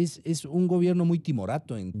 Es un gobierno muy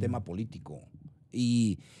timorato en tema político.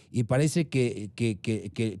 Y parece que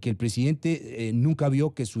el presidente nunca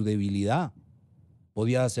vio que su debilidad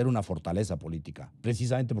podía ser una fortaleza política,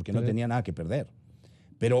 precisamente porque no tenía nada que perder.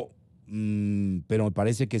 Pero me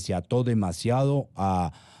parece que se ató demasiado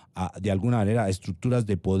de alguna manera, a estructuras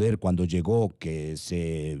de poder cuando llegó, que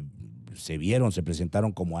se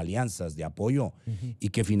presentaron como alianzas de apoyo, y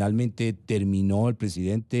que finalmente terminó el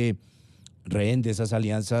presidente rehén de esas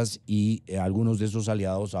alianzas, y algunos de esos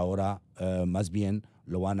aliados ahora más bien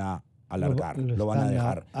lo van a alargar, lo van a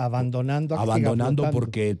dejar abandonando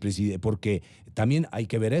porque también hay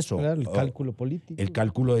que ver eso. Claro, el cálculo político. El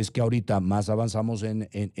cálculo es que ahorita más avanzamos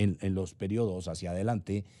en los periodos hacia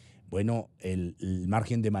adelante, bueno, el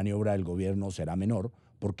margen de maniobra del gobierno será menor,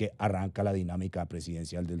 porque arranca la dinámica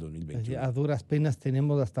presidencial del 2021. A duras penas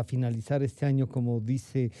tenemos hasta finalizar este año, como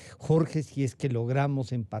dice Jorge, si es que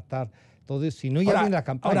logramos empatar todo eso. Si no, ya viene la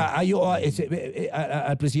campaña. Ahora,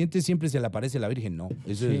 al presidente siempre se le aparece la Virgen, ¿no?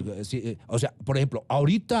 O sea, por ejemplo,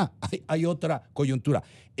 ahorita hay otra coyuntura.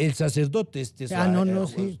 El sacerdote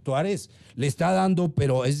Tuárez le está dando,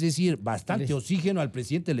 pero es decir, bastante oxígeno al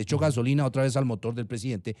presidente, le echó gasolina otra vez al motor del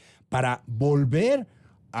presidente para volver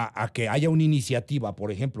a que haya una iniciativa,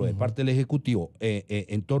 por ejemplo, de parte del Ejecutivo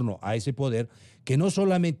en torno a ese poder, que no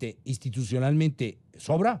solamente institucionalmente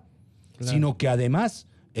sobra, sino que además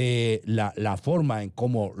la forma en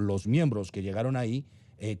cómo los miembros que llegaron ahí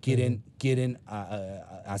quieren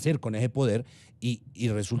hacer con ese poder, y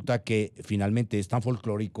resulta que finalmente es tan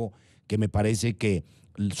folclórico que me parece que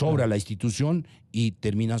sobra la institución y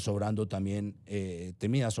termina sobrando también, este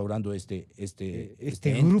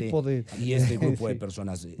grupo de de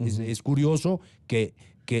personas. Es curioso que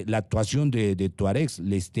la actuación de Tuareg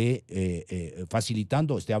le esté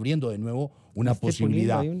facilitando, esté abriendo de nuevo una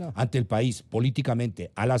posibilidad ante el país, políticamente,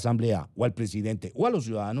 a la Asamblea o al presidente o a los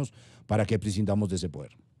ciudadanos, para que prescindamos de ese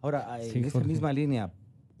poder. Ahora, en esa misma línea,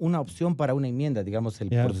 una opción para una enmienda, digamos, el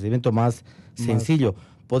procedimiento más sencillo,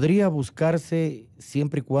 podría buscarse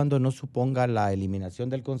siempre y cuando no suponga la eliminación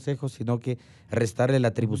del Consejo, sino que restarle la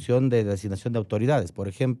atribución de designación de autoridades. Por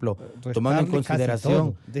ejemplo, tomando en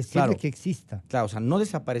consideración... Decirle que exista. Claro, o sea, no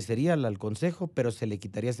desaparecería al Consejo, pero se le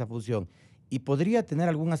quitaría esa función. Y podría tener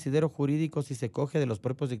algún asidero jurídico si se coge de los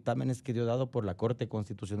propios dictámenes que dio dado por la Corte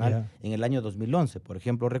Constitucional en el año 2011. Por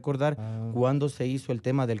ejemplo, recordar cuando se hizo el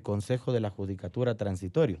tema del Consejo de la Judicatura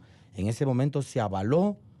Transitorio. En ese momento se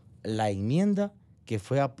avaló la enmienda que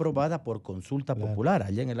fue aprobada por consulta popular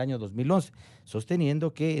allá en el año 2011,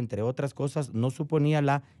 sosteniendo que, entre otras cosas, no suponía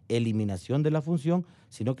la eliminación de la función,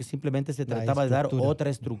 sino que simplemente se trataba de dar otra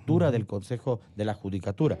estructura del Consejo de la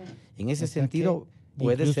Judicatura. En ese sentido,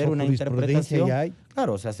 puede ser una interpretación.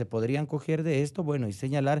 Claro, o sea, se podrían coger de esto, bueno, y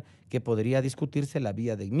señalar que podría discutirse la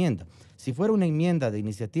vía de enmienda. Si fuera una enmienda de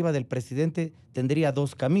iniciativa del presidente, tendría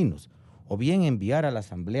dos caminos. O bien enviar a la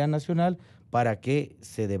Asamblea Nacional para que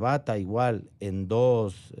se debata igual en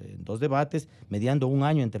dos debates, mediando un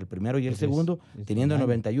año entre el primero y el segundo, teniendo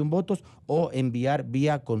 91 votos, o enviar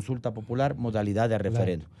vía consulta popular, modalidad de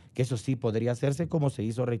referéndum. Que eso sí podría hacerse como se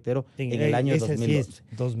hizo, reitero, en el año 2011.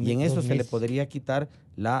 Y en eso se le podría quitar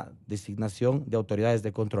la designación de autoridades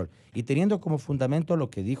de control. Y teniendo como fundamento lo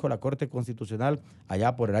que dijo la Corte Constitucional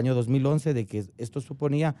allá por el año 2011, de que esto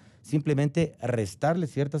suponía simplemente restarle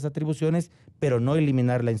ciertas atribuciones, pero no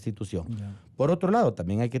eliminar la institución. Por otro lado,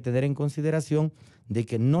 también hay que tener en consideración de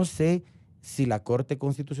que no sé si la Corte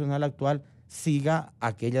Constitucional actual siga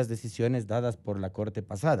aquellas decisiones dadas por la Corte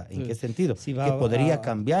pasada. ¿En qué sentido? Si que podría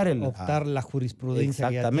cambiar optar la jurisprudencia.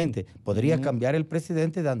 Exactamente. Podría cambiar el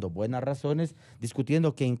presidente dando buenas razones,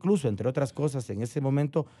 discutiendo que incluso, entre otras cosas, en ese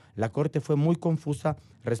momento la Corte fue muy confusa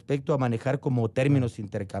respecto a manejar como términos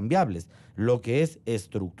intercambiables lo que es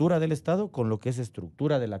estructura del Estado con lo que es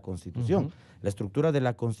estructura de la Constitución. La estructura de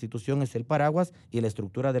la Constitución es el paraguas y la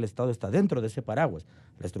estructura del Estado está dentro de ese paraguas.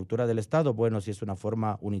 La estructura del Estado, bueno, si es una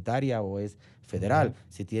forma unitaria o es federal,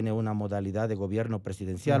 si tiene una modalidad de gobierno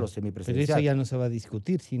presidencial o semipresidencial. Pero eso ya no se va a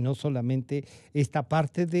discutir, sino solamente esta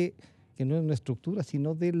parte de que no es una estructura,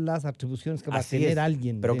 sino de las atribuciones que va a tener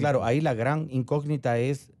alguien. Pero claro, ahí la gran incógnita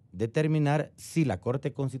es determinar si la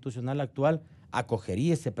Corte Constitucional actual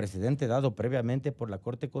acogería ese precedente dado previamente por la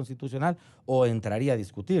Corte Constitucional o entraría a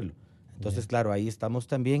discutirlo. Entonces, claro, ahí estamos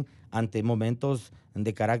también ante momentos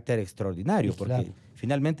de carácter extraordinario, porque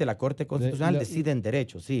finalmente la Corte Constitucional decide en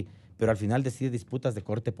derecho, sí, pero al final decide disputas de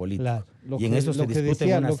corte político. Y en eso se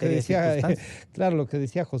discuten una serie de circunstancias. Claro, lo que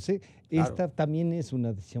decía José, esta también es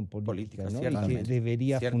una decisión política, ¿no? Y que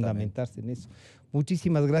debería fundamentarse en eso.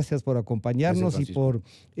 Muchísimas gracias por acompañarnos y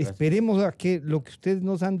esperemos a que lo que ustedes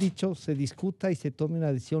nos han dicho se discuta y se tome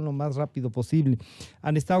una decisión lo más rápido posible.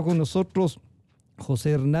 Han estado con nosotros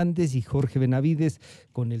José Hernández y Jorge Benavides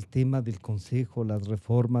con el tema del Consejo, las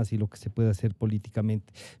reformas y lo que se puede hacer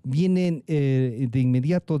políticamente. Vienen de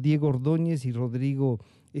inmediato Diego Ordóñez y Rodrigo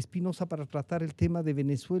Espinoza para tratar el tema de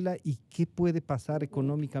Venezuela y qué puede pasar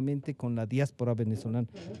económicamente con la diáspora venezolana.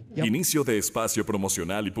 Inicio de espacio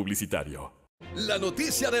promocional y publicitario. La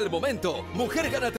noticia del momento. Mujer gana